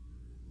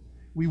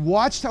 We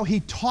watched how he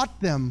taught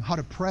them how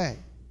to pray.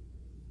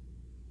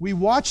 We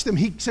watched them.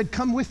 He said,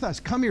 come with us.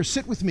 Come here.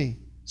 Sit with me.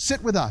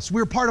 Sit with us.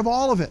 We're part of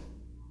all of it.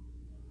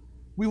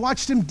 We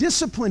watched him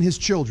discipline his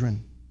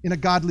children in a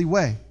godly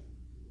way.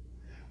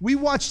 We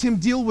watched him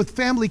deal with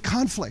family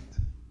conflict.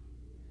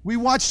 We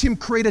watched him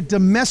create a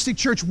domestic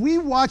church. We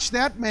watched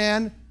that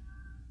man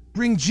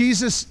bring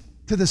Jesus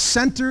to the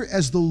center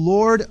as the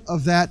Lord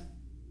of that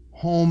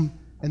home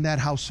and that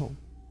household.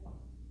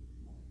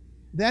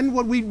 Then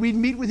we'd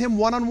meet with him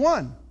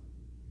one-on-one.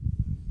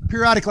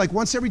 Periodic, like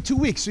once every 2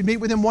 weeks, we'd meet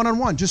with him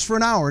one-on-one, just for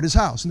an hour at his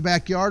house, in the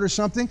backyard or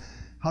something.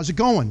 How's it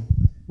going?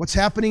 What's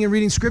happening in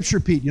reading Scripture,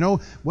 Pete? You know,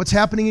 what's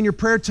happening in your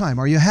prayer time?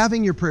 Are you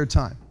having your prayer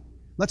time?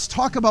 Let's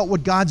talk about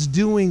what God's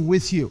doing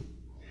with you.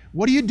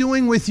 What are you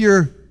doing with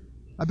your,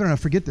 I better not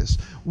forget this.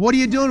 What are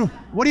you doing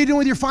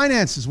with your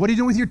finances? What are you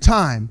doing with your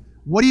time?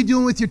 What are you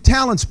doing with your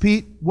talents,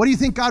 Pete? What do you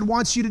think God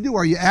wants you to do?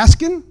 Are you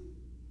asking?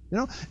 You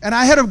know? And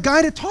I had a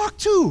guy to talk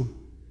to.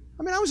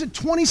 I mean, I was a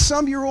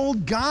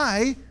 20-some-year-old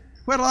guy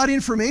who had a lot of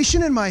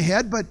information in my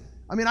head, but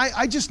I mean,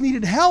 I just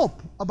needed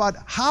help about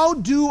how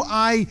do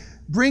I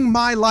bring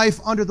my life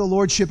under the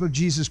lordship of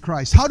Jesus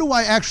Christ? How do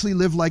I actually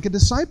live like a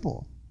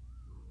disciple?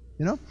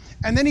 You know?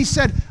 And then he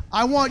said,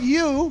 I want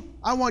you,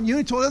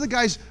 he told other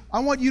guys, I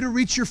want you to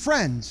reach your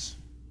friends.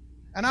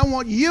 And I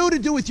want you to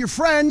do with your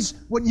friends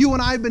what you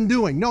and I have been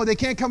doing. No, they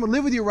can't come and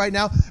live with you right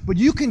now, but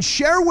you can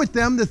share with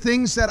them the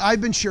things that I've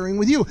been sharing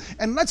with you.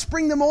 And let's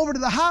bring them over to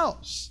the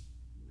house.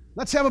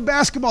 Let's have a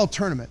basketball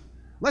tournament.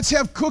 Let's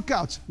have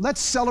cookouts.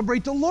 Let's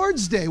celebrate the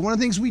Lord's Day. One of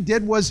the things we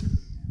did was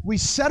we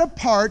set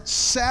apart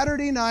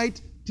Saturday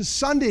night to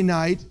Sunday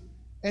night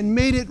and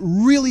made it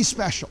really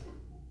special.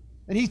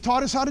 And he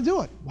taught us how to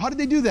do it. How did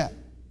they do that?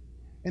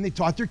 And they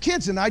taught their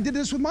kids, and I did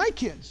this with my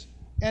kids.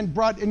 And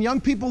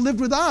young people lived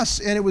with us,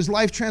 and it was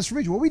life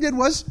transformation. What we did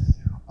was,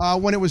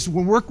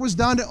 when work was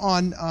done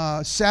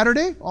on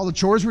Saturday, all the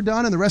chores were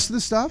done and the rest of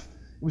the stuff,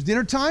 it was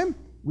dinner time,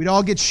 we'd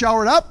all get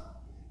showered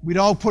up, we'd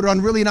all put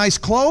on really nice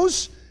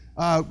clothes,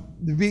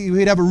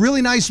 we'd have a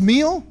really nice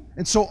meal,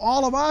 and so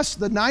all of us,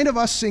 the 9 of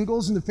us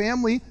singles in the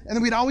family, and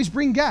then we'd always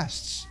bring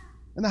guests.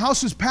 And the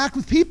house was packed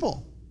with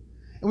people.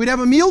 And we'd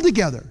have a meal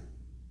together.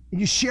 And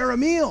you share a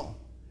meal.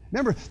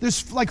 Remember,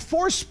 there's like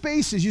 4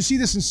 spaces. You see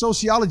this in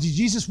sociology.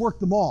 Jesus worked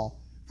them all.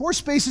 4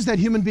 spaces that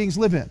human beings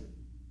live in.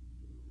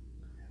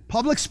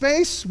 Public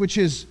space, which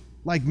is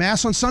like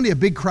Mass on Sunday, a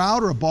big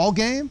crowd or a ball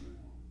game.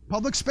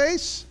 Public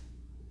space.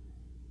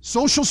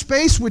 Social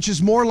space, which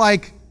is more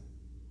like,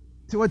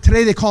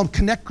 today they call them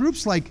connect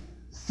groups, like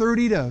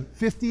 30 to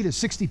 50 to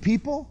 60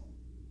 people.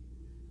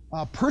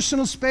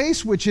 Personal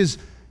space, which is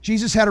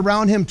Jesus had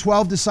around him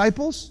 12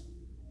 disciples.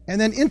 And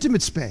then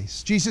intimate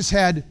space. Jesus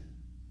had,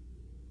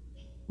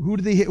 who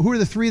are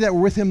the 3 that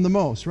were with him the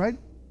most, right?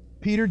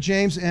 Peter,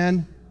 James,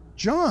 and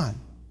John.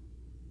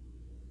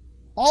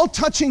 All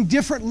touching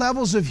different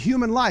levels of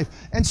human life.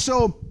 And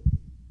so,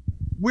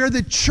 where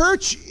the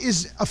church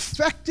is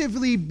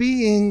effectively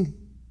being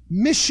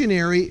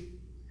missionary,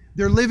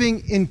 they're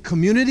living in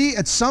community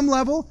at some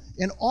level,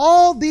 and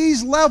all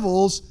these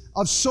levels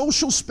of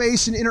social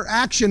space and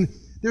interaction,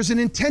 there's an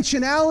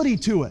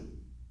intentionality to it.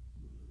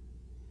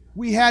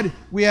 We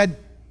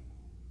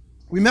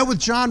met with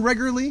John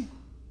regularly.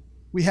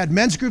 We had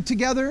men's group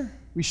together.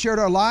 We shared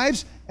our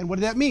lives. And what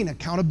did that mean?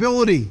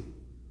 Accountability.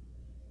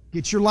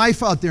 Get your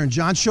life out there. And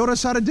John showed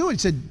us how to do it. He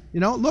said,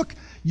 look,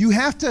 you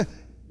have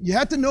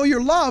to know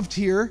you're loved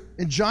here.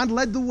 And John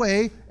led the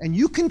way. And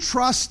you can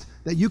trust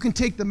that you can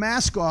take the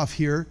mask off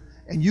here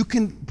and you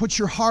can put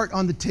your heart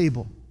on the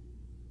table.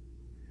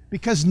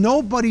 Because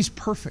nobody's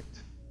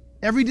perfect.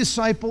 Every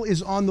disciple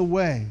is on the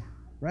way,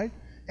 right?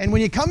 And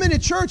when you come into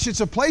church, it's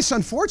a place,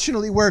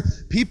 unfortunately, where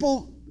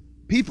people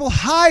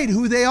hide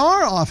who they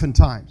are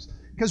oftentimes.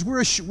 Because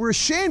we're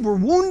ashamed, we're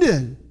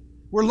wounded,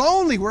 we're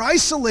lonely, we're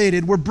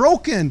isolated, we're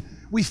broken,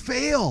 we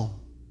fail.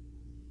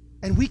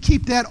 And we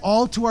keep that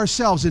all to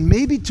ourselves and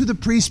maybe to the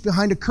priest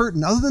behind a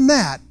curtain. Other than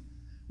that,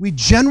 we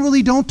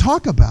generally don't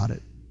talk about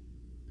it.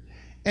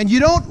 And you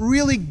don't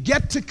really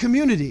get to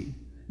community.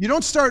 You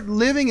don't start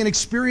living and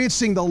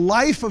experiencing the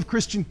life of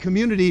Christian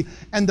community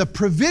and the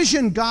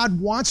provision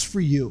God wants for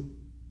you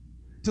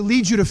to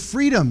lead you to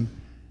freedom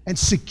and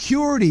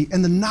security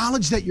and the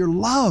knowledge that you're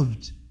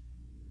loved.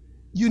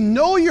 You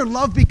know you're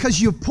loved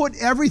because you put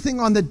everything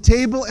on the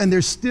table and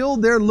they're still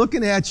there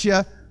looking at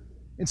you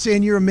and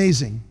saying, you're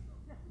amazing.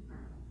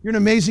 You're an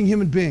amazing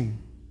human being.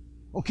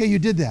 Okay, you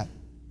did that.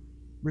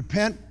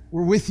 Repent,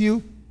 we're with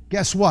you.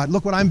 Guess what?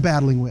 Look what I'm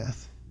battling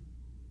with.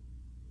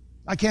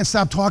 I can't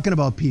stop talking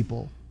about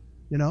people,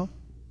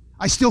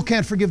 I still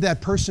can't forgive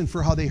that person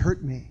for how they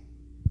hurt me.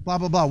 Blah,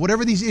 blah, blah.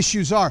 Whatever these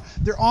issues are,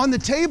 they're on the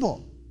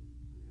table.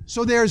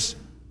 So there's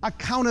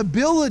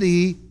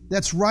accountability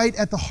that's right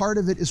at the heart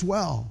of it as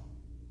well.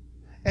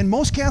 And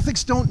most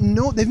Catholics don't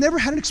know, they've never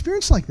had an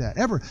experience like that,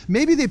 ever.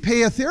 Maybe they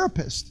pay a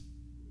therapist,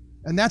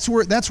 and that's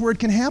where it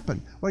can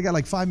happen. What, I got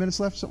like 5 minutes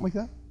left, something like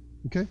that?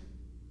 Okay?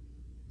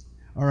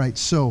 All right,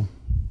 so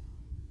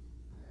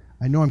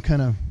I know I'm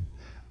kind of,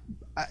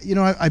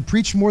 I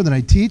preach more than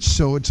I teach,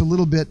 so it's a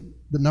little bit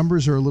the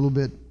numbers are a little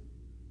bit.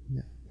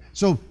 Yeah.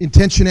 So,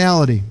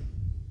 intentionality.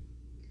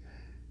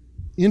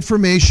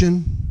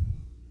 Information,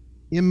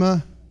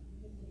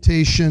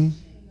 imitation,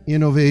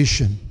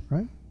 innovation,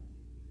 right?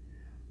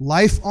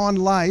 Life on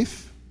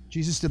life.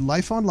 Jesus did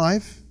life on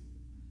life.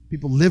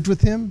 People lived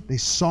with him. They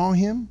saw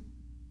him.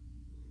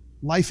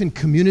 Life in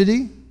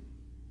community.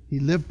 He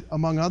lived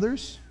among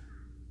others.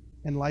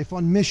 And life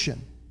on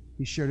mission.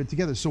 He shared it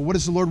together. So what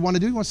does the Lord want to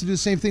do? He wants to do the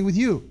same thing with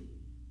you.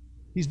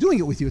 He's doing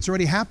it with you. It's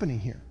already happening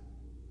here.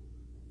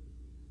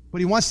 But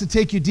he wants to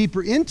take you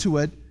deeper into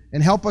it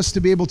and help us to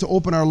be able to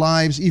open our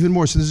lives even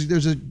more. So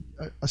there's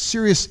a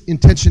serious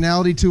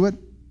intentionality to it.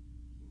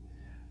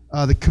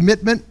 The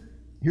commitment.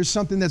 Here's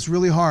something that's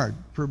really hard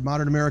for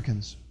modern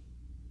Americans.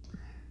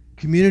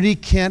 Community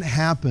can't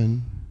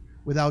happen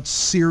without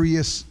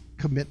serious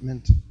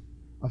commitment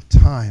of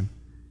time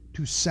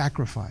to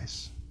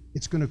sacrifice.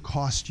 It's going to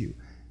cost you.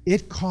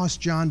 It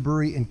cost John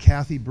Burry and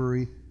Kathy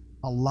Burry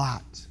a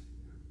lot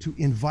to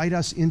invite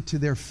us into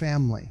their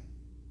family.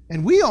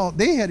 And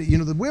they had,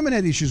 the women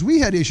had issues, we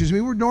had issues,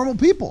 we were normal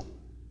people.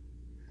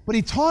 But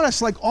he taught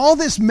us, like, all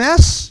this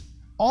mess,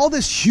 all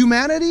this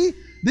humanity,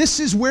 this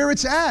is where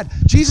it's at.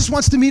 Jesus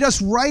wants to meet us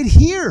right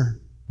here.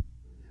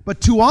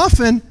 But too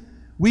often,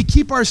 we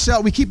keep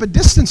a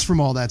distance from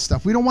all that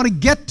stuff. We don't want to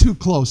get too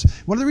close.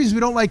 One of the reasons we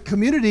don't like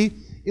community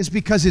is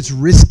because it's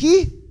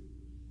risky.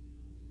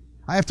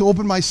 I have to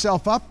open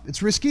myself up.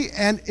 It's risky,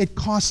 and it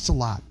costs a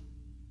lot.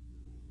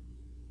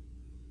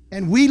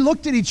 And we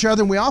looked at each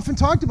other, and we often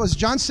talked about this.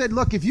 John said,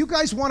 look, if you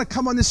guys want to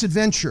come on this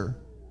adventure,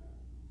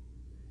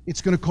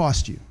 it's going to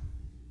cost you.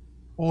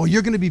 Oh,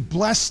 you're going to be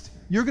blessed.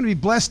 You're going to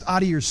be blessed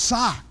out of your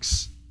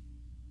socks.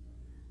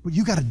 But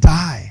you got to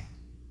die.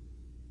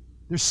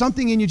 There's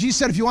something in you. Jesus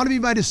said, if you want to be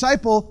my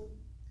disciple,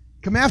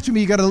 come after me.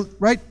 You got to,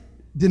 right,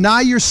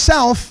 deny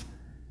yourself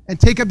and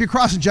take up your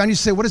cross. And John used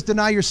to say, what does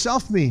deny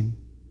yourself mean?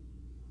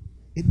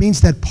 It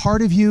means that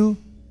part of you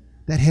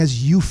that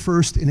has you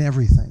first in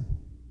everything.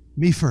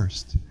 Me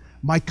first.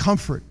 My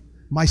comfort,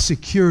 my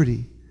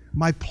security,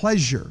 my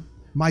pleasure,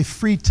 my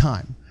free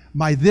time,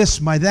 my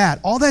this, my that,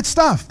 all that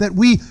stuff that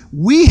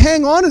we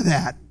hang on to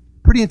that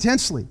pretty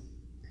intensely.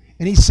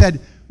 And he said,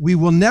 we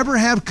will never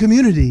have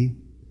community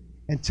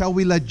until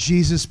we let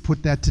Jesus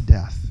put that to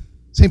death.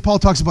 St. Paul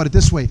talks about it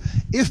this way.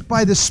 If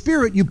by the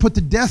Spirit you put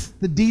to death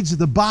the deeds of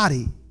the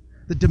body,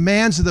 the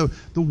demands of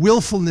the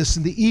willfulness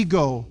and the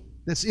ego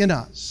that's in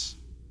us.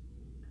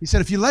 He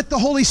said, if you let the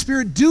Holy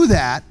Spirit do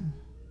that,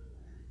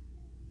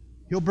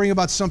 He'll bring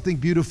about something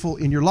beautiful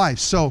in your life.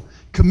 So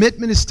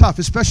commitment is tough,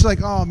 especially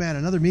like, oh man,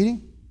 another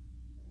meeting?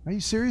 Are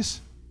you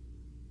serious?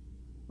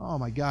 Oh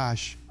my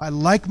gosh. I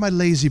like my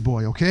lazy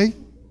boy, okay?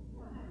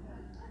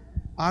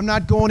 I'm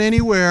not going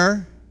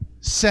anywhere.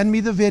 Send me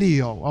the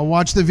video. I'll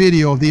watch the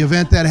video of the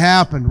event that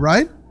happened,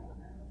 right?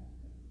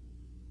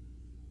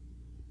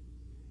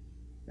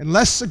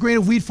 Unless a grain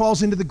of wheat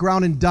falls into the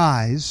ground and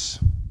dies,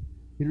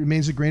 it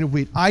remains a grain of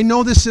wheat. I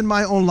know this in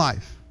my own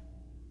life.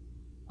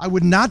 I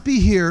would not be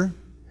here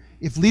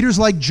if leaders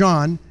like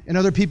John and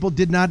other people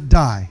did not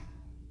die.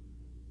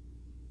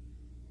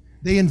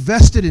 They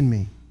invested in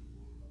me.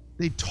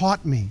 They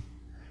taught me.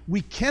 We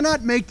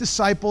cannot make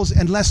disciples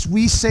unless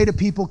we say to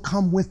people,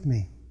 come with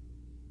me.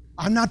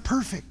 I'm not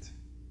perfect.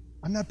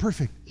 I'm not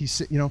perfect. He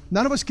said,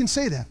 none of us can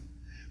say that.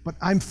 But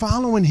I'm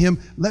following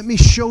him. Let me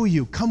show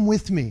you. Come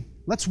with me.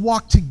 Let's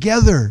walk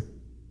together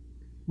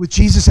with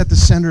Jesus at the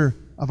center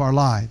of our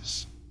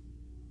lives.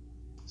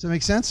 Does that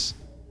make sense?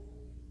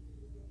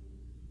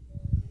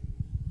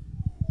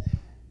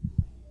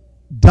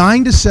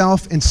 Dying to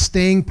self and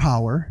staying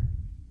power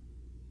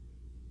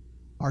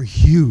are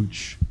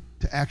huge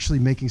to actually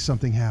making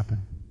something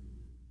happen.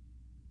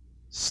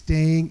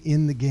 Staying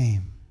in the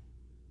game.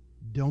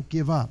 Don't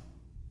give up.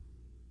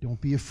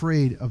 Don't be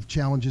afraid of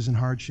challenges and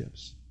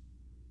hardships.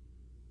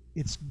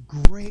 It's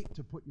great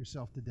to put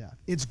yourself to death.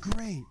 It's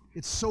great.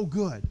 It's so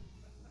good.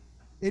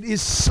 It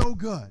is so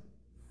good.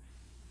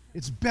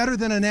 It's better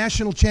than a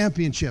national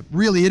championship.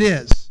 Really, it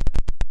is.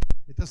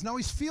 It doesn't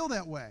always feel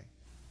that way.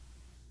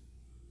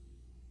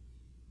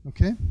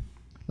 Okay?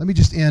 Let me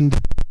just end.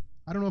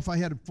 I don't know if I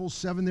had a full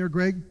 7 there,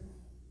 Greg.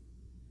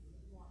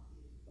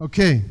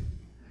 Okay.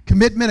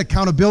 Commitment,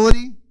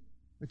 accountability.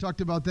 I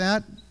talked about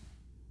that.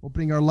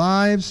 Opening our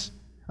lives.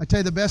 I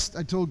tell you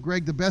I told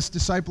Greg, the best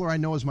discipler I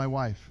know is my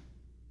wife.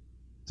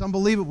 It's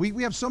unbelievable.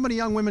 We have so many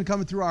young women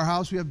coming through our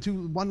house. We have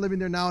one living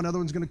there now, another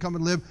one's going to come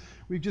and live.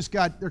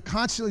 They're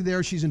constantly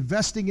there. She's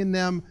investing in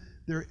them.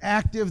 They're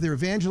active. They're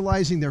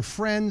evangelizing their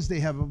friends. They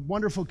have a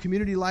wonderful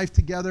community life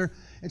together.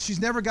 And she's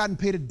never gotten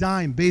paid a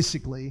dime,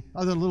 basically,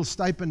 other than a little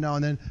stipend now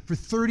and then, for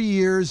 30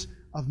 years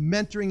of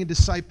mentoring and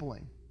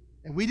discipling.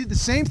 And we did the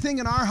same thing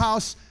in our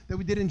house that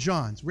we did in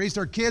John's. Raised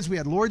our kids. We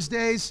had Lord's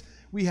Days.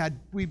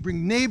 We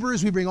bring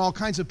neighbors. We bring all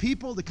kinds of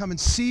people to come and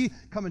see,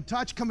 come and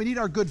touch, come and eat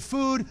our good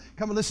food,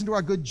 come and listen to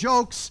our good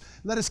jokes.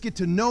 Let us get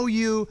to know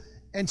you.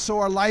 And so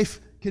our life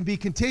can be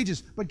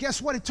contagious. But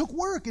guess what? It took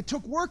work. It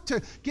took work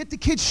to get the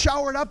kids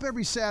showered up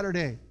every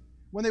Saturday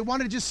when they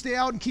wanted to just stay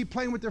out and keep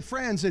playing with their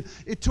friends.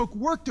 It took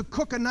work to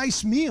cook a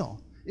nice meal.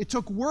 It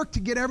took work to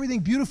get everything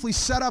beautifully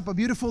set up, a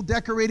beautiful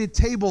decorated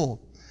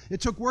table.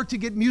 It took work to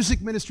get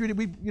music ministry.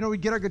 We'd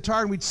get our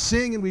guitar and we'd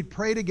sing and we'd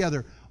pray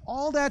together.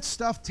 All that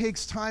stuff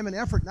takes time and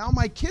effort. Now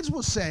my kids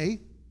will say,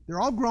 they're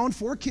all grown,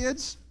 4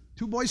 kids,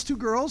 2 boys, 2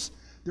 girls.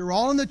 They're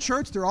all in the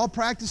church. They're all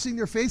practicing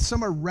their faith.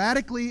 Some are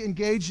radically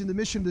engaged in the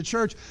mission of the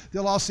church.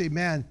 They'll all say,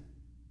 man,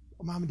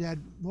 Mom and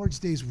Dad, Lord's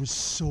Days were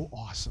so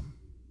awesome.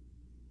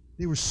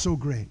 They were so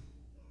great.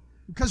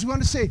 Because we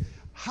want to say,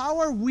 how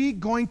are we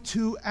going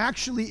to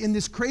actually, in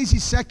this crazy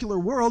secular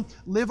world,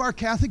 live our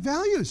Catholic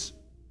values?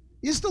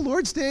 Is the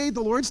Lord's Day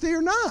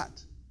or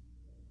not?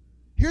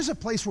 Here's a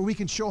place where we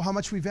can show how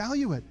much we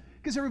value it.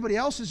 Because everybody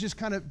else is just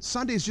kind of,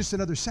 Sunday is just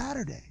another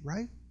Saturday,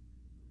 right?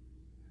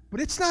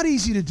 But it's not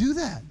easy to do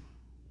that.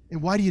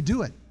 And why do you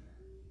do it?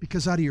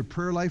 Because out of your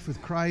prayer life with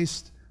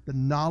Christ, the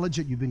knowledge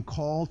that you've been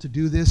called to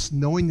do this,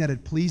 knowing that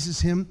it pleases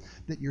Him,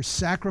 that you're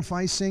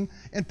sacrificing.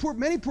 And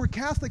many poor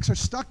Catholics are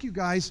stuck, you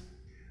guys.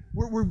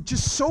 We're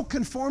just so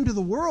conformed to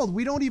the world,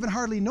 we don't even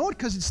hardly know it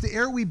because it's the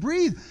air we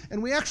breathe.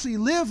 And we actually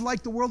live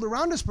like the world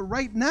around us. But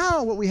right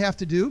now, what we have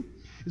to do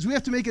is we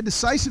have to make a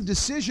decisive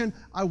decision.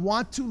 I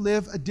want to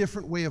live a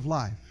different way of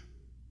life.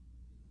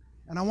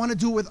 And I want to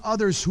do it with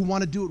others who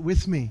want to do it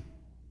with me.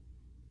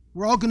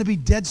 We're all going to be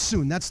dead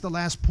soon. That's the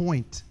last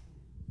point.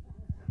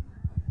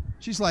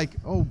 She's like,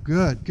 oh,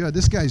 good.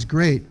 This guy's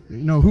great.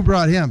 Who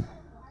brought him?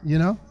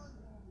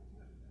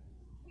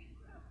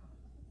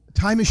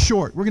 Time is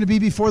short. We're going to be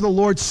before the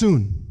Lord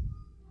soon.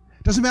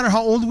 It doesn't matter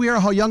how old we are,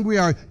 how young we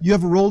are, you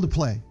have a role to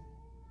play.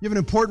 You have an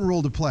important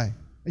role to play,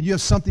 and you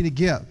have something to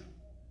give.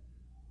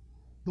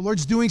 The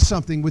Lord's doing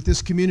something with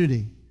this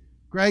community.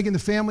 Greg and the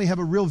family have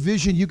a real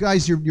vision. You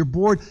guys, your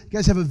board, you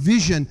guys have a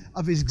vision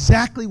of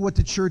exactly what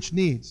the church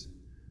needs.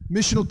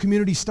 Missional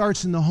community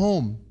starts in the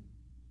home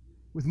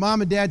with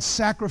mom and dad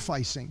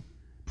sacrificing,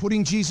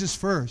 putting Jesus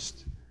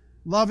first,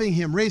 loving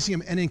Him, raising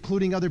Him, and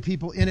including other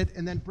people in it,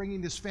 and then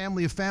bringing this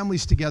family of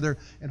families together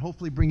and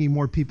hopefully bringing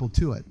more people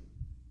to it.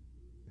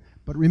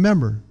 But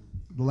remember,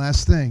 the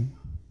last thing,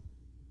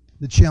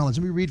 the challenge.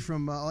 Let me read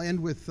from, I'll end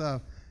with,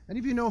 any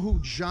of you know who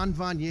Jean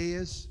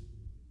Vanier is?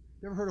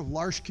 You ever heard of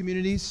L'Arche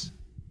Communities?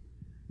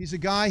 He's a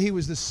guy, he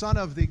was the son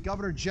of the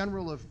Governor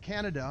General of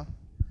Canada,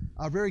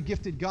 a very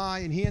gifted guy,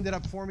 and he ended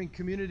up forming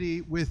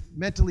community with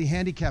mentally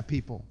handicapped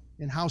people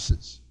in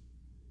houses.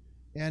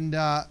 And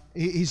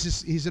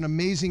he's an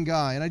amazing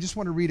guy. And I just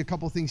want to read a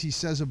couple things he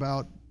says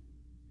about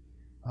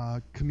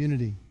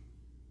community.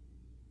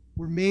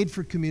 We're made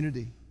for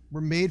community.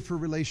 We're made for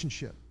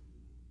relationship.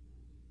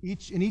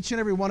 Each and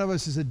every one of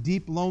us is a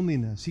deep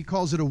loneliness. He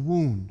calls it a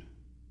wound.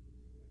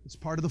 It's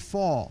part of the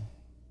fall.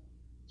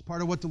 It's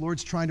part of what the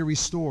Lord's trying to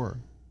restore.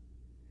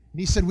 And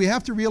he said we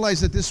have to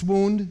realize that this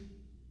wound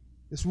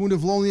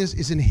of loneliness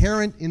is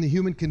inherent in the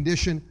human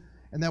condition,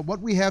 and that what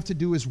we have to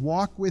do is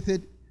walk with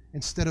it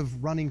instead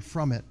of running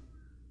from it.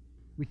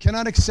 We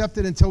cannot accept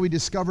it until we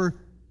discover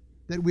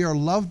that we are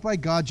loved by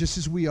God just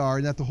as we are,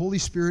 and that the Holy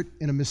Spirit,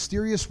 in a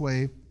mysterious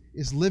way,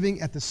 is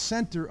living at the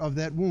center of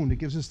that wound. It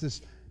gives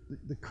us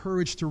the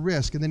courage to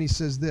risk. And then he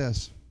says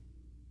this,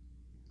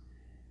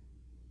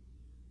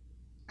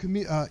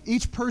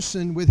 each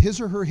person with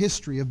his or her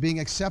history of being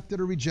accepted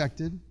or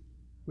rejected,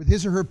 with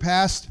his or her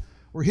past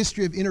or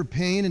history of inner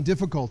pain and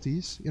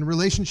difficulties in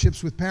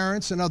relationships with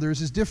parents and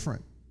others is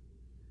different.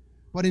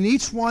 But in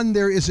each one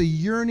there is a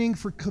yearning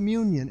for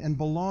communion and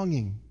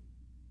belonging.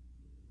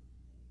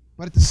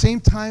 But at the same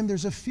time,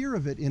 there's a fear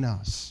of it in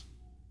us.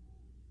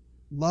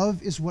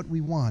 Love is what we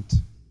want,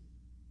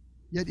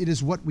 yet it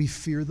is what we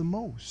fear the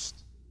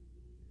most.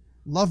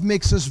 Love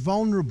makes us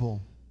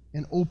vulnerable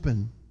and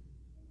open.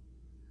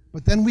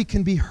 But then we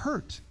can be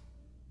hurt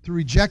through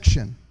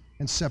rejection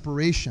and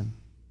separation.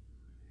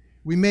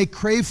 We may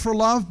crave for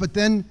love, but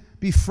then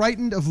be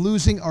frightened of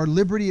losing our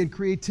liberty and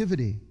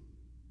creativity.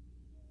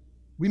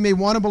 We may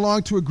want to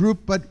belong to a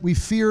group, but we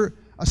fear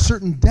a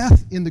certain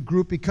death in the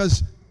group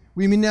because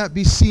we may not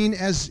be seen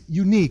as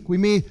unique. We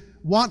may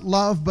want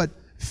love, but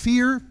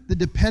fear the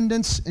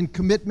dependence and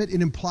commitment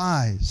it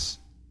implies.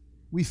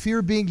 We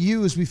fear being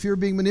used. We fear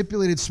being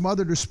manipulated,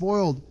 smothered, or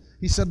spoiled.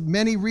 He said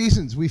many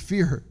reasons we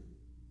fear.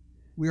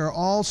 We are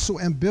all so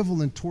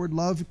ambivalent toward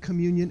love,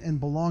 communion, and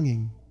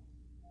belonging,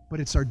 but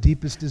it's our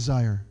deepest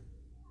desire.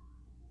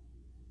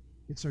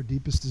 It's our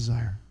deepest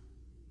desire.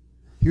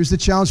 Here's the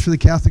challenge for the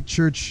Catholic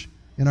Church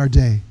in our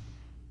day.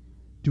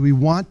 Do we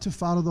want to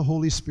follow the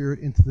Holy Spirit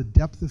into the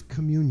depth of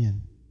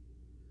communion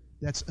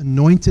that's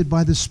anointed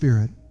by the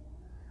Spirit,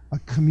 a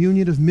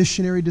communion of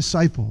missionary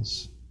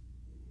disciples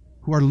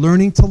who are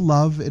learning to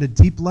love at a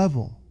deep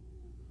level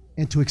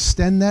and to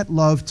extend that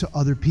love to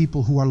other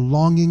people who are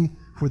longing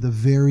for the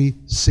very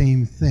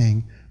same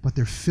thing, but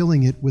they're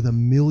filling it with a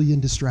million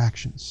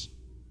distractions?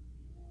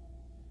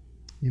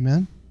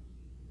 Amen?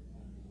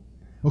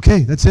 Okay,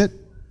 that's it.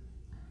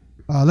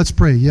 Let's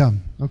pray. Yeah,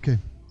 okay.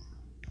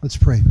 Let's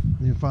pray. In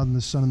the name of the Father, and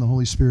the Son, and the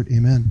Holy Spirit.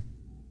 Amen.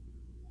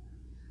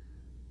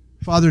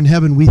 Father in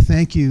heaven, we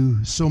thank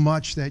you so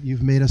much that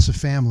you've made us a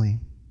family.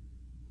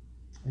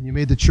 And you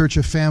made the church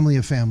a family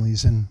of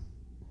families. And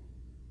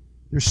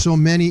there's so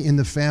many in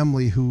the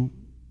family who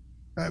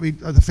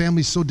the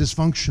family's so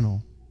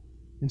dysfunctional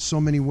in so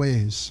many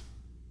ways.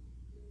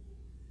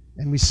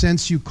 And we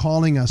sense you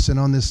calling us, and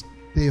on this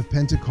day of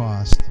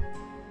Pentecost,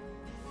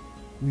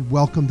 we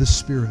welcome the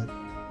Spirit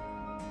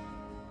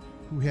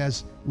who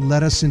has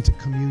led us into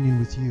communion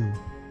with you.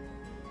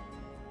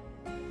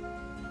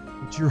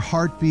 That your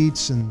heart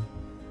beats and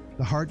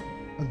the heart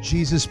of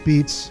Jesus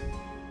beats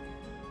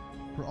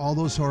for all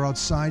those who are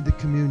outside the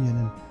communion.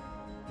 And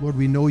Lord,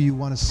 we know you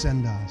want to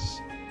send us.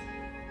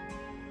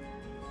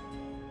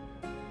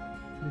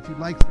 And if you'd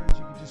like, friends,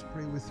 you can just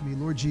pray with me.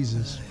 Lord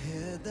Jesus,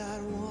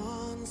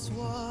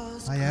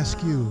 I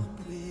ask you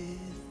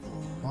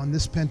on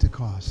this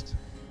Pentecost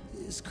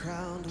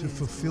to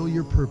fulfill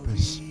your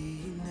purpose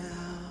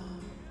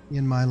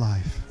in my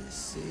life.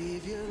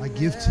 I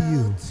give to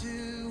you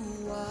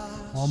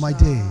all my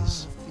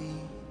days.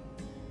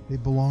 They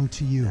belong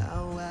to you.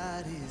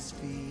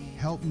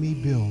 Help me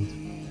build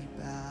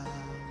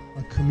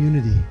a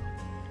community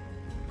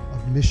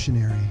of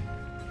missionary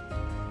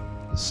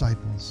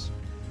disciples.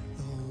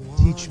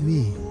 Teach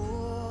me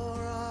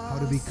how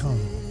to become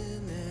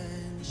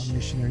a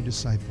missionary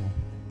disciple.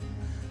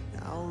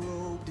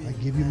 I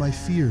give you my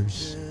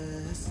fears,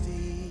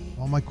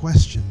 all my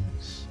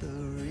questions,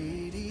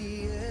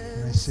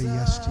 and I say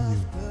yes to you.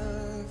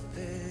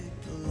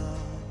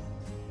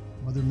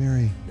 Mother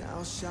Mary,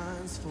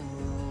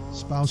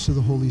 spouse of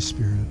the Holy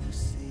Spirit,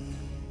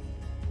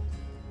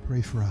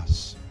 pray for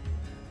us.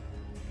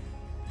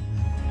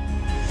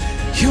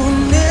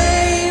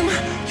 Amen.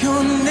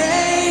 Your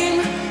name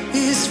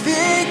is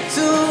victory.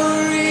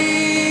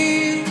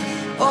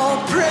 All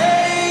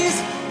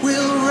praise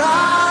will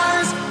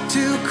rise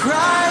to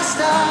Christ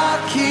our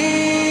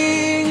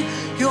King.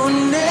 Your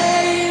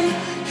name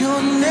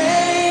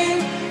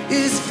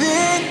is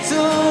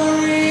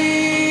victory.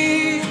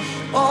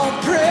 All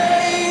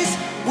praise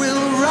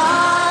will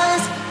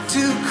rise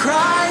to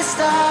Christ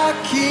our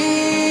King.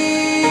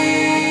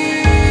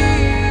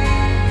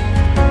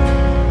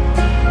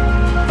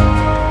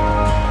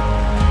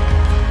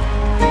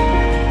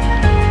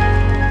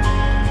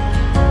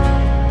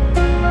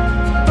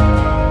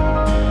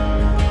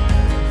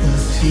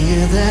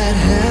 That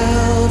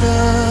held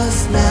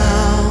us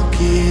now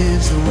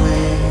gives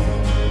way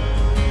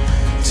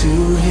to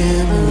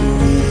him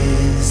who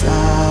is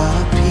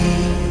our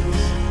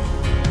peace.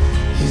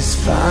 His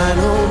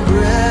final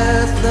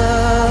breath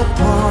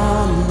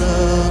upon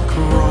the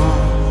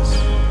cross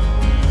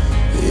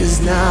is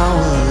now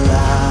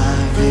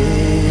alive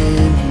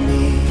in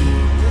me.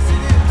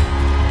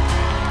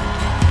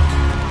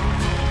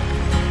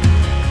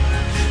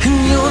 And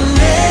your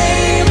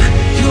name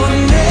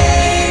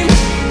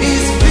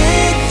is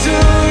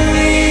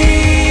victory.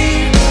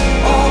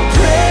 All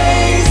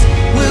praise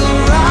will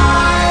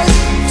rise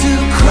to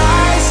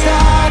Christ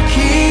our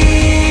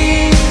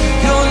King.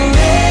 Your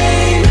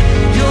name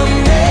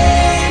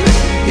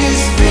is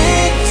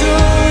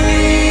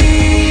victory.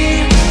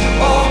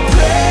 All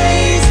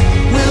praise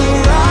will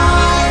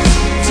rise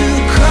to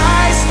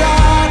Christ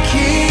our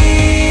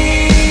King.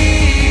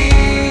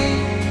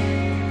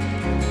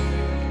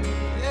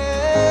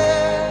 Yeah.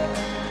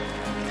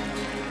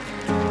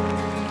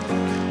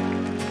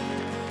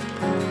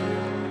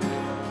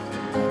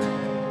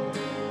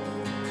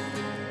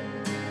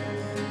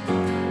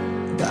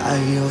 By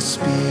your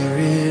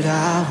Spirit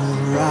I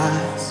will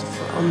rise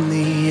from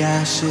the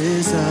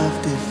ashes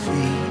of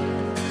defeat.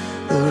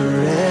 The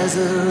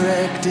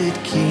resurrected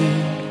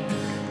King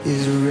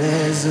is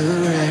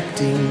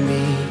resurrecting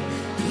me.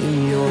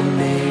 In your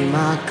name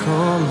I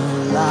come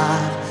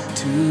alive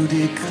to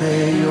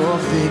declare your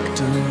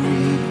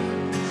victory.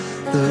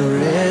 The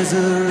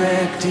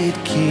resurrected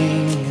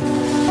King.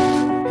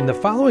 In the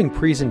following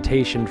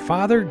presentation,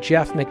 Father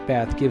Jeff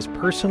Macbeth gives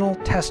personal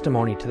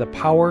testimony to the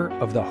power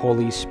of the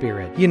Holy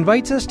Spirit. He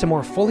invites us to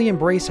more fully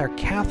embrace our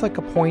Catholic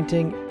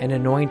appointing and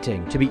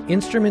anointing to be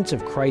instruments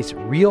of Christ's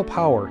real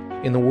power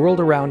in the world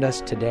around us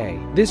today.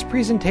 This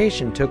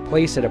presentation took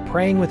place at a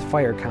Praying with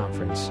Fire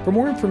conference. For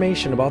more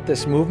information about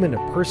this movement of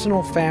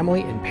personal,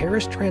 family, and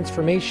parish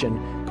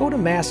transformation, go to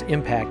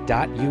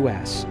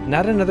massimpact.us.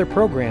 Not another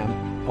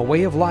program, a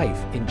way of life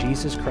in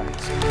Jesus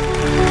Christ.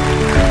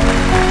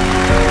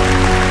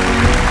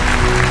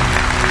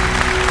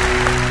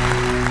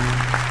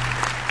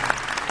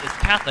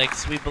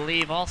 Catholics, we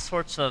believe all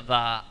sorts of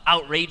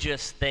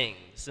outrageous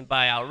things. And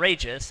by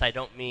outrageous, I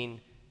don't mean,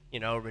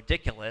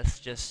 ridiculous,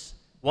 just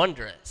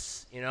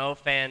wondrous,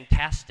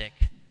 fantastic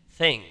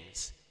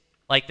things.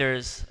 Like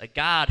there's a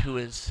God who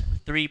is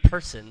three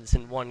persons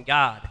in one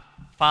God,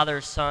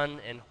 Father, Son,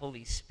 and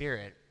Holy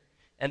Spirit.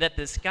 And that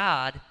this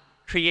God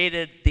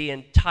created the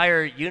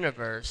entire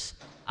universe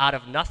out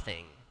of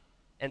nothing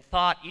and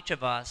thought each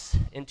of us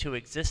into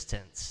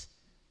existence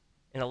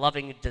in a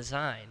loving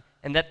design.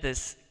 And that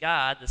this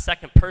God, the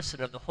second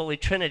person of the Holy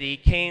Trinity,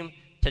 came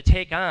to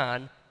take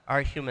on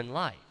our human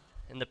life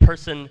in the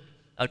person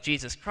of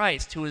Jesus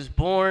Christ, who was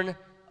born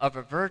of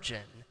a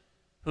virgin,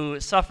 who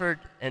suffered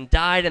and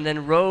died and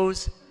then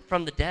rose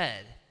from the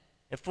dead,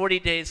 and 40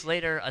 days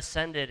later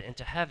ascended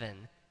into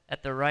heaven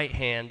at the right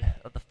hand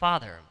of the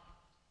Father.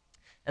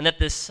 and that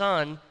this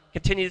Son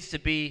continues to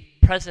be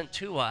present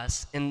to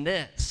us in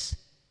this,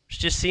 which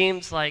just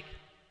seems like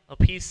a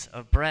piece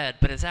of bread,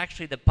 but is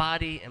actually the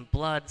body and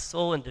blood,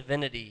 soul and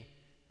divinity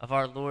of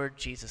our Lord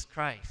Jesus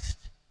Christ.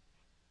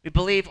 We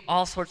believe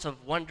all sorts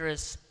of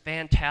wondrous,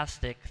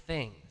 fantastic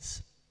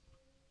things.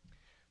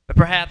 But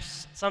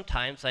perhaps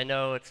sometimes, I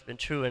know it's been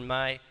true in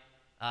my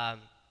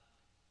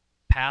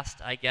past,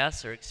 I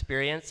guess, or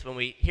experience, when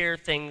we hear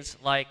things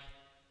like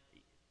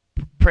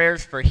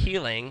prayers for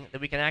healing,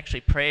 that we can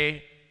actually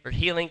pray for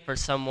healing for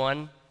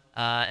someone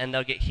and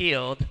they'll get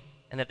healed,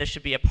 and that this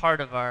should be a part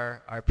of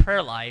our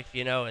prayer life.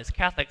 You know, as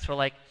Catholics, we're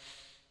like,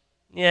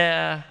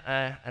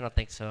 yeah, I don't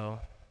think so.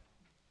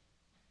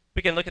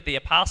 We can look at the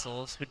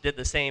apostles who did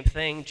the same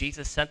thing.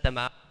 Jesus sent them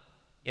out,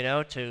 you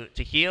know, to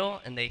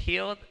heal, and they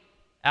healed.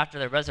 After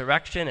the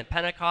resurrection and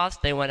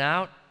Pentecost, they went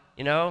out,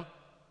 you know,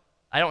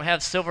 I don't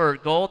have silver or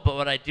gold, but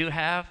what I do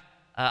have,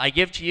 I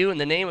give to you in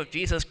the name of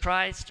Jesus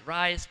Christ.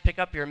 Rise, pick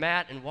up your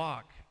mat, and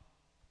walk.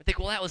 I think,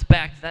 well, that was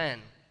back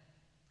then.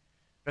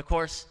 But of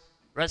course,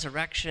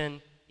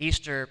 resurrection,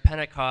 Easter,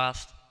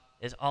 Pentecost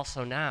is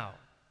also now,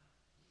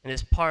 and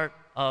is part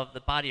of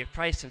the body of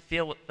Christ, and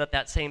feel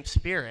that same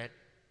spirit,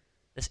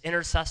 this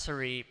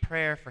intercessory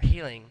prayer for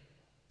healing,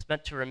 is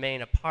meant to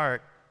remain a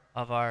part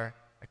of our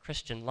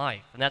Christian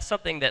life. And that's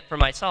something that, for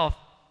myself,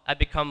 I've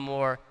become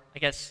more, I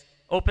guess,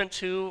 open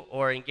to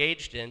or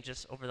engaged in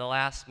just over the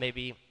last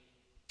maybe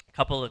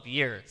couple of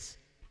years.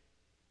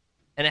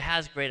 And it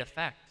has great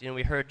effect. You know,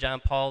 we heard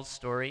John Paul's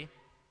story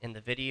in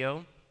the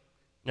video.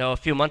 You know, a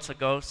few months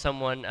ago,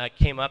 someone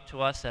came up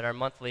to us at our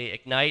monthly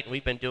Ignite, and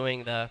we've been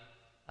doing a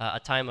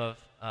time of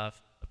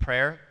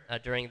prayer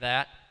during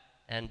that,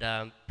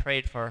 and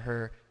prayed for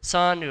her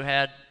son, who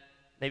had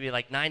maybe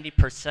like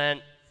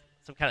 90%,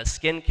 some kind of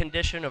skin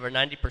condition, over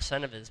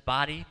 90% of his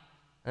body.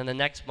 And the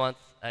next month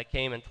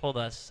came and told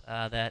us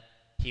that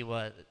he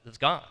was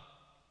gone.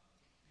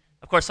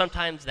 Of course,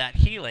 sometimes that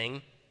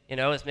healing, you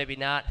know, is maybe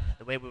not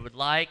the way we would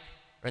like,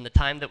 or in the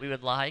time that we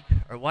would like,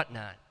 or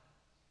whatnot.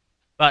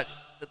 But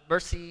the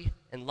mercy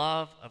and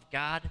love of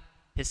God,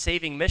 his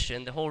saving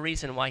mission, the whole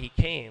reason why he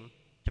came,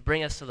 to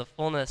bring us to the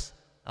fullness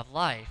of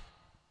life,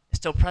 is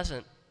still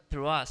present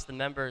through us, the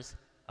members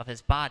of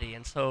his body.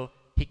 And so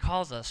he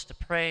calls us to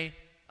pray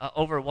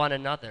over one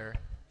another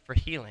for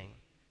healing.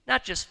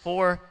 Not just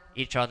for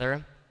each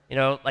other. You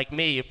know, like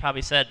me, you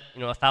probably said, you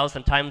know,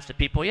 1,000 times to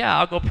people, yeah,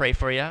 I'll go pray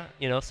for you,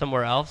 you know,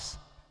 somewhere else.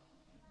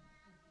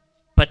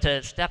 But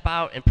to step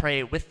out and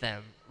pray with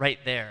them right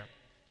there.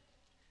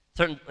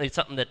 Certainly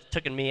something that's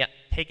taken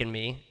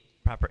me,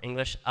 proper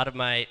English, out of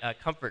my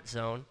comfort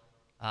zone,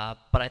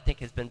 but I think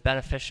has been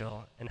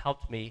beneficial and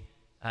helped me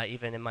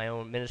even in my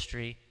own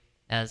ministry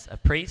as a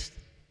priest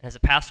and as a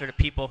pastor to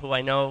people who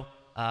I know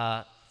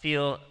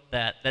feel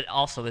that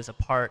also is a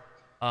part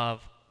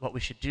of what we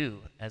should do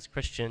as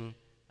Christian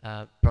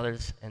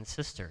brothers and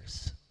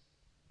sisters.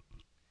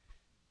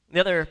 The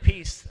other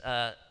piece,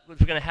 we're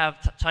going to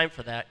have time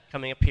for that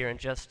coming up here in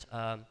just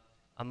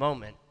a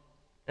moment.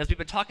 As we've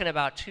been talking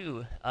about,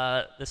 too,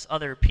 this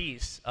other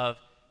piece of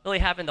really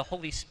having the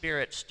Holy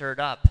Spirit stirred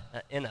up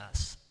in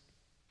us.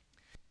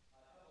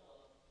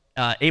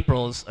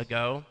 April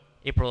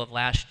of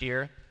last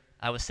year,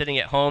 I was sitting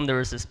at home. There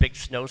was this big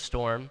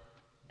snowstorm,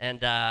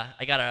 and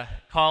I got a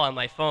call on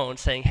my phone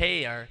saying,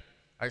 hey,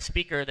 our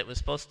speaker that was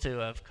supposed to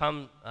have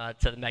come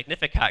to the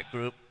Magnificat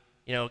group,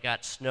 you know, we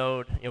got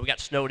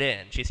snowed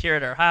in. She's here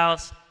at our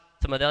house.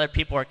 Some of the other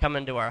people are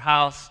coming to our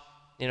house.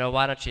 You know,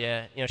 why don't you,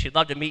 you know, she'd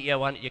love to meet you.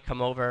 Why don't you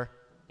come over,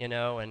 you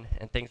know, and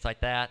things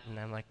like that. And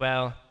I'm like,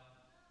 well,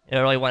 I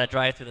don't really want to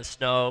drive through the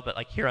snow, but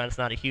like Huron's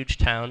not a huge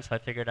town, so I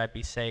figured I'd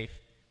be safe.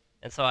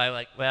 And so I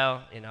like,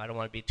 well, you know, I don't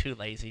want to be too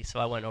lazy, so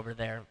I went over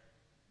there.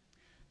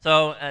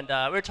 So, and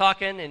we were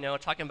talking, you know,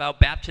 talking about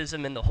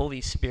baptism in the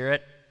Holy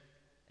Spirit.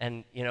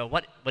 And, you know,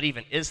 what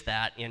even is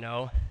that, you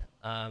know?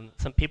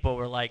 Some people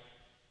were like,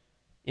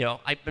 you know,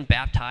 I've been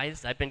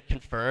baptized, I've been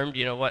confirmed,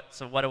 you know,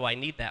 so what do I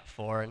need that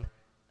for? And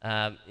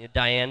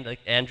Diane, like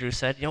Andrew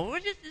said, you know,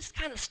 this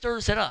kind of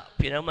stirs it up,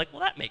 you know? I'm like,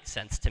 well, that makes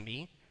sense to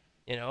me,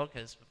 you know,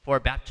 because before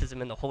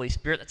baptism in the Holy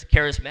Spirit, that's a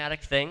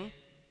charismatic thing,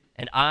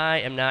 and I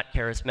am not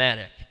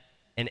charismatic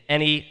in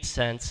any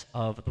sense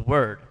of the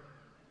word.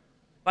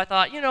 But I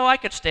thought, you know, I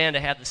could stand to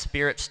have the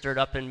Spirit stirred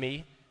up in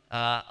me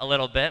a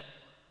little bit.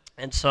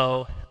 And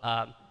so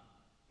I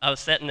was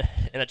sitting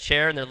in a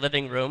chair in their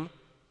living room,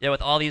 you know,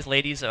 with all these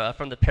ladies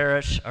from the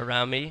parish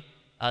around me,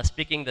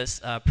 speaking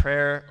this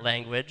prayer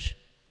language.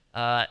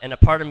 And a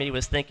part of me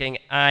was thinking,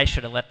 I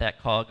should have let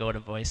that call go to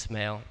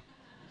voicemail.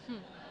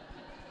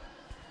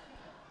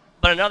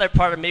 But another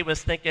part of me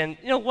was thinking,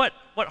 you know, what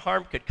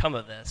harm could come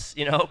of this?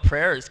 You know,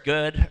 prayer is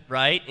good,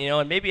 right? You know,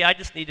 and maybe I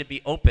just need to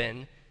be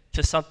open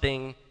to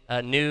something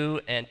new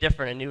and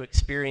different, a new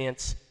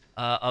experience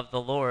of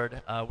the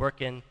Lord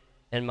working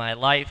in my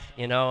life,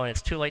 you know, and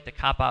it's too late to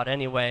cop out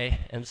anyway,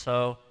 and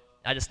so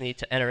I just need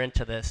to enter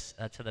into this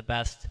to the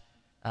best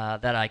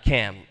that I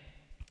can.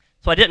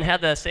 So I didn't have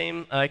the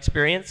same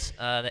experience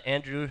that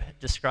Andrew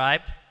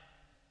described,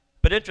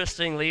 but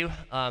interestingly,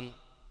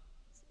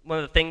 one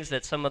of the things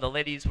that some of the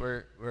ladies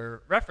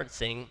were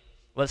referencing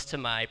was to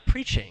my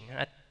preaching.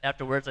 And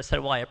afterwards, I said,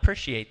 well, I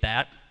appreciate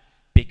that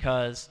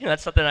because,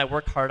 that's something I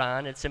work hard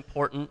on. It's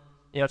important.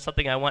 It's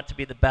something I want to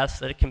be the best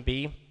that it can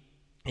be,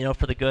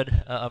 for the good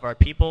of our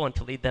people and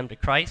to lead them to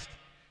Christ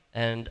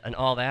and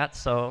all that.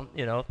 So,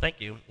 thank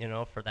you,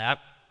 for that.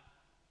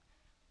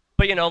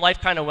 But, life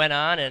kind of went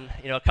on, and,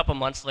 a couple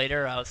months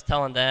later, I was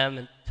telling them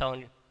and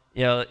telling,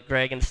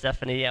 Greg and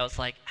Stephanie, I was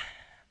like,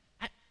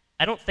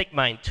 I don't think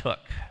mine took,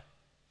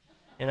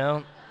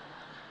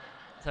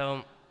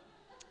 So,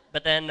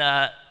 but then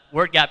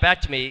word got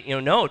back to me,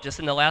 no, just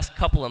in the last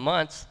couple of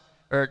months,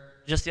 or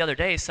just the other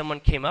day, someone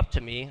came up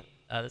to me,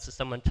 this is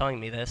someone telling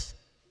me this,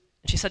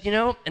 and she said,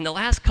 in the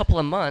last couple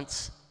of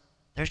months,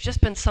 there's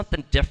just been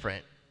something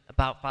different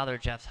about Father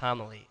Jeff's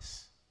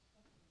homilies.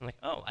 I'm like,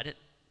 oh, I didn't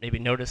maybe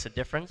notice a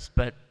difference,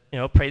 but,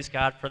 praise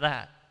God for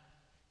that.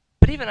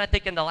 But even I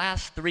think in the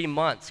last 3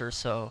 months or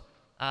so,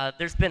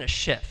 there's been a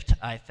shift,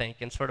 I think,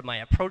 in sort of my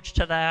approach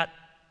to that,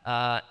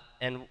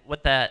 and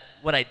what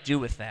I do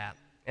with that.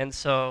 And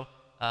so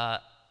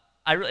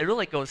it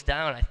really goes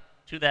down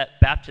to that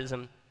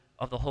baptism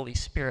of the Holy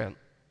Spirit.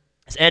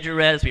 As Andrew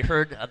read, as we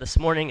heard this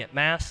morning at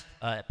Mass,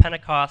 at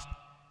Pentecost,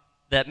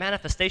 that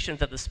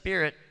manifestations of the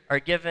Spirit are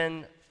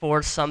given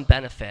for some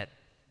benefit.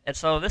 And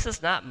so this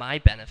is not my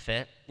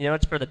benefit.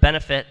 It's for the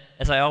benefit,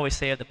 as I always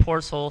say, of the poor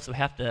souls who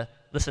have to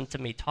listen to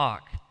me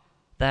talk.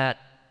 That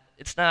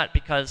it's not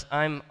because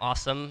I'm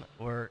awesome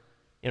or,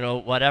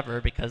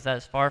 whatever, because that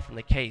is far from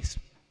the case.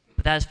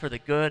 But that is for the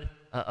good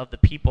of the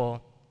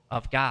people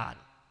of God.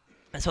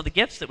 And so the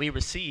gifts that we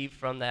receive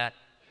from that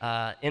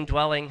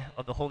indwelling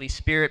of the Holy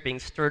Spirit being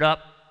stirred up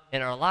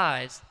in our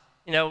lives,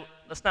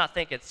 let's not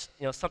think it's,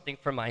 something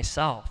for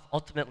myself.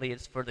 Ultimately,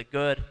 it's for the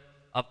good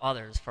of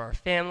others, for our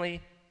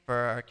family, for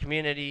our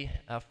community,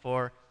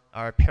 for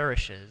our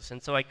parishes.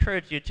 And so I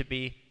encourage you to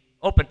be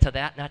open to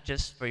that, not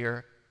just for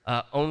your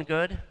own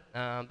good,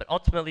 but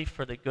ultimately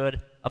for the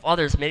good of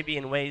others, maybe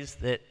in ways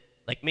that,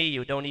 like me,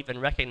 you don't even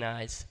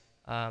recognize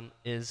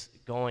is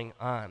going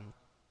on.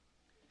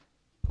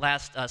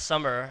 Last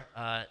summer,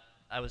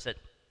 I was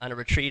on a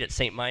retreat at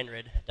St.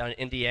 Meinrad down in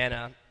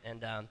Indiana,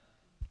 and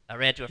I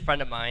ran into a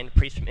friend of mine, a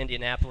priest from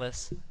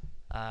Indianapolis,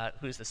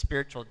 who's the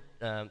spiritual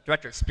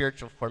director of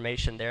spiritual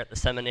formation there at the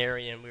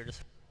seminary, and we were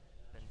just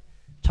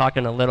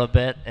talking a little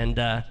bit, and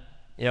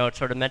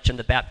sort of mentioned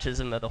the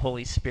baptism of the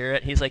Holy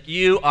Spirit. He's like,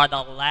 "You are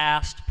the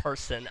last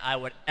person I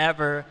would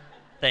ever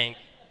think."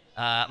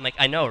 I'm like,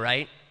 "I know,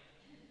 right?"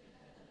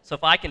 So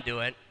if I can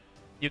do it,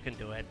 you can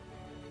do it,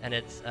 and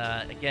it's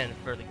again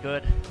for the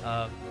good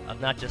of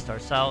not just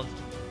ourselves,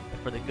 but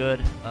for the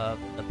good of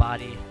the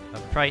body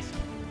of Christ.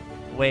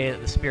 The way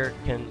that the Spirit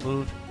can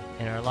move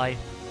in our life,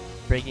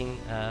 bringing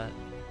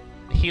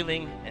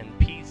healing and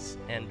peace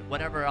and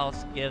whatever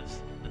else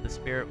gives that the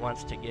Spirit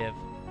wants to give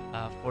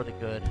for the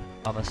good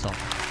of us all.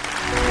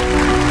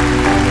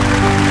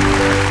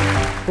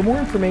 For more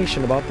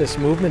information about this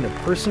movement of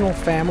personal,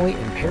 family,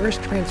 and parish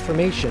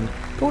transformation,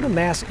 go to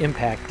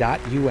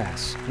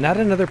massimpact.us. Not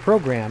another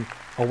program,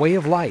 a way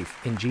of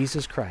life in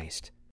Jesus Christ.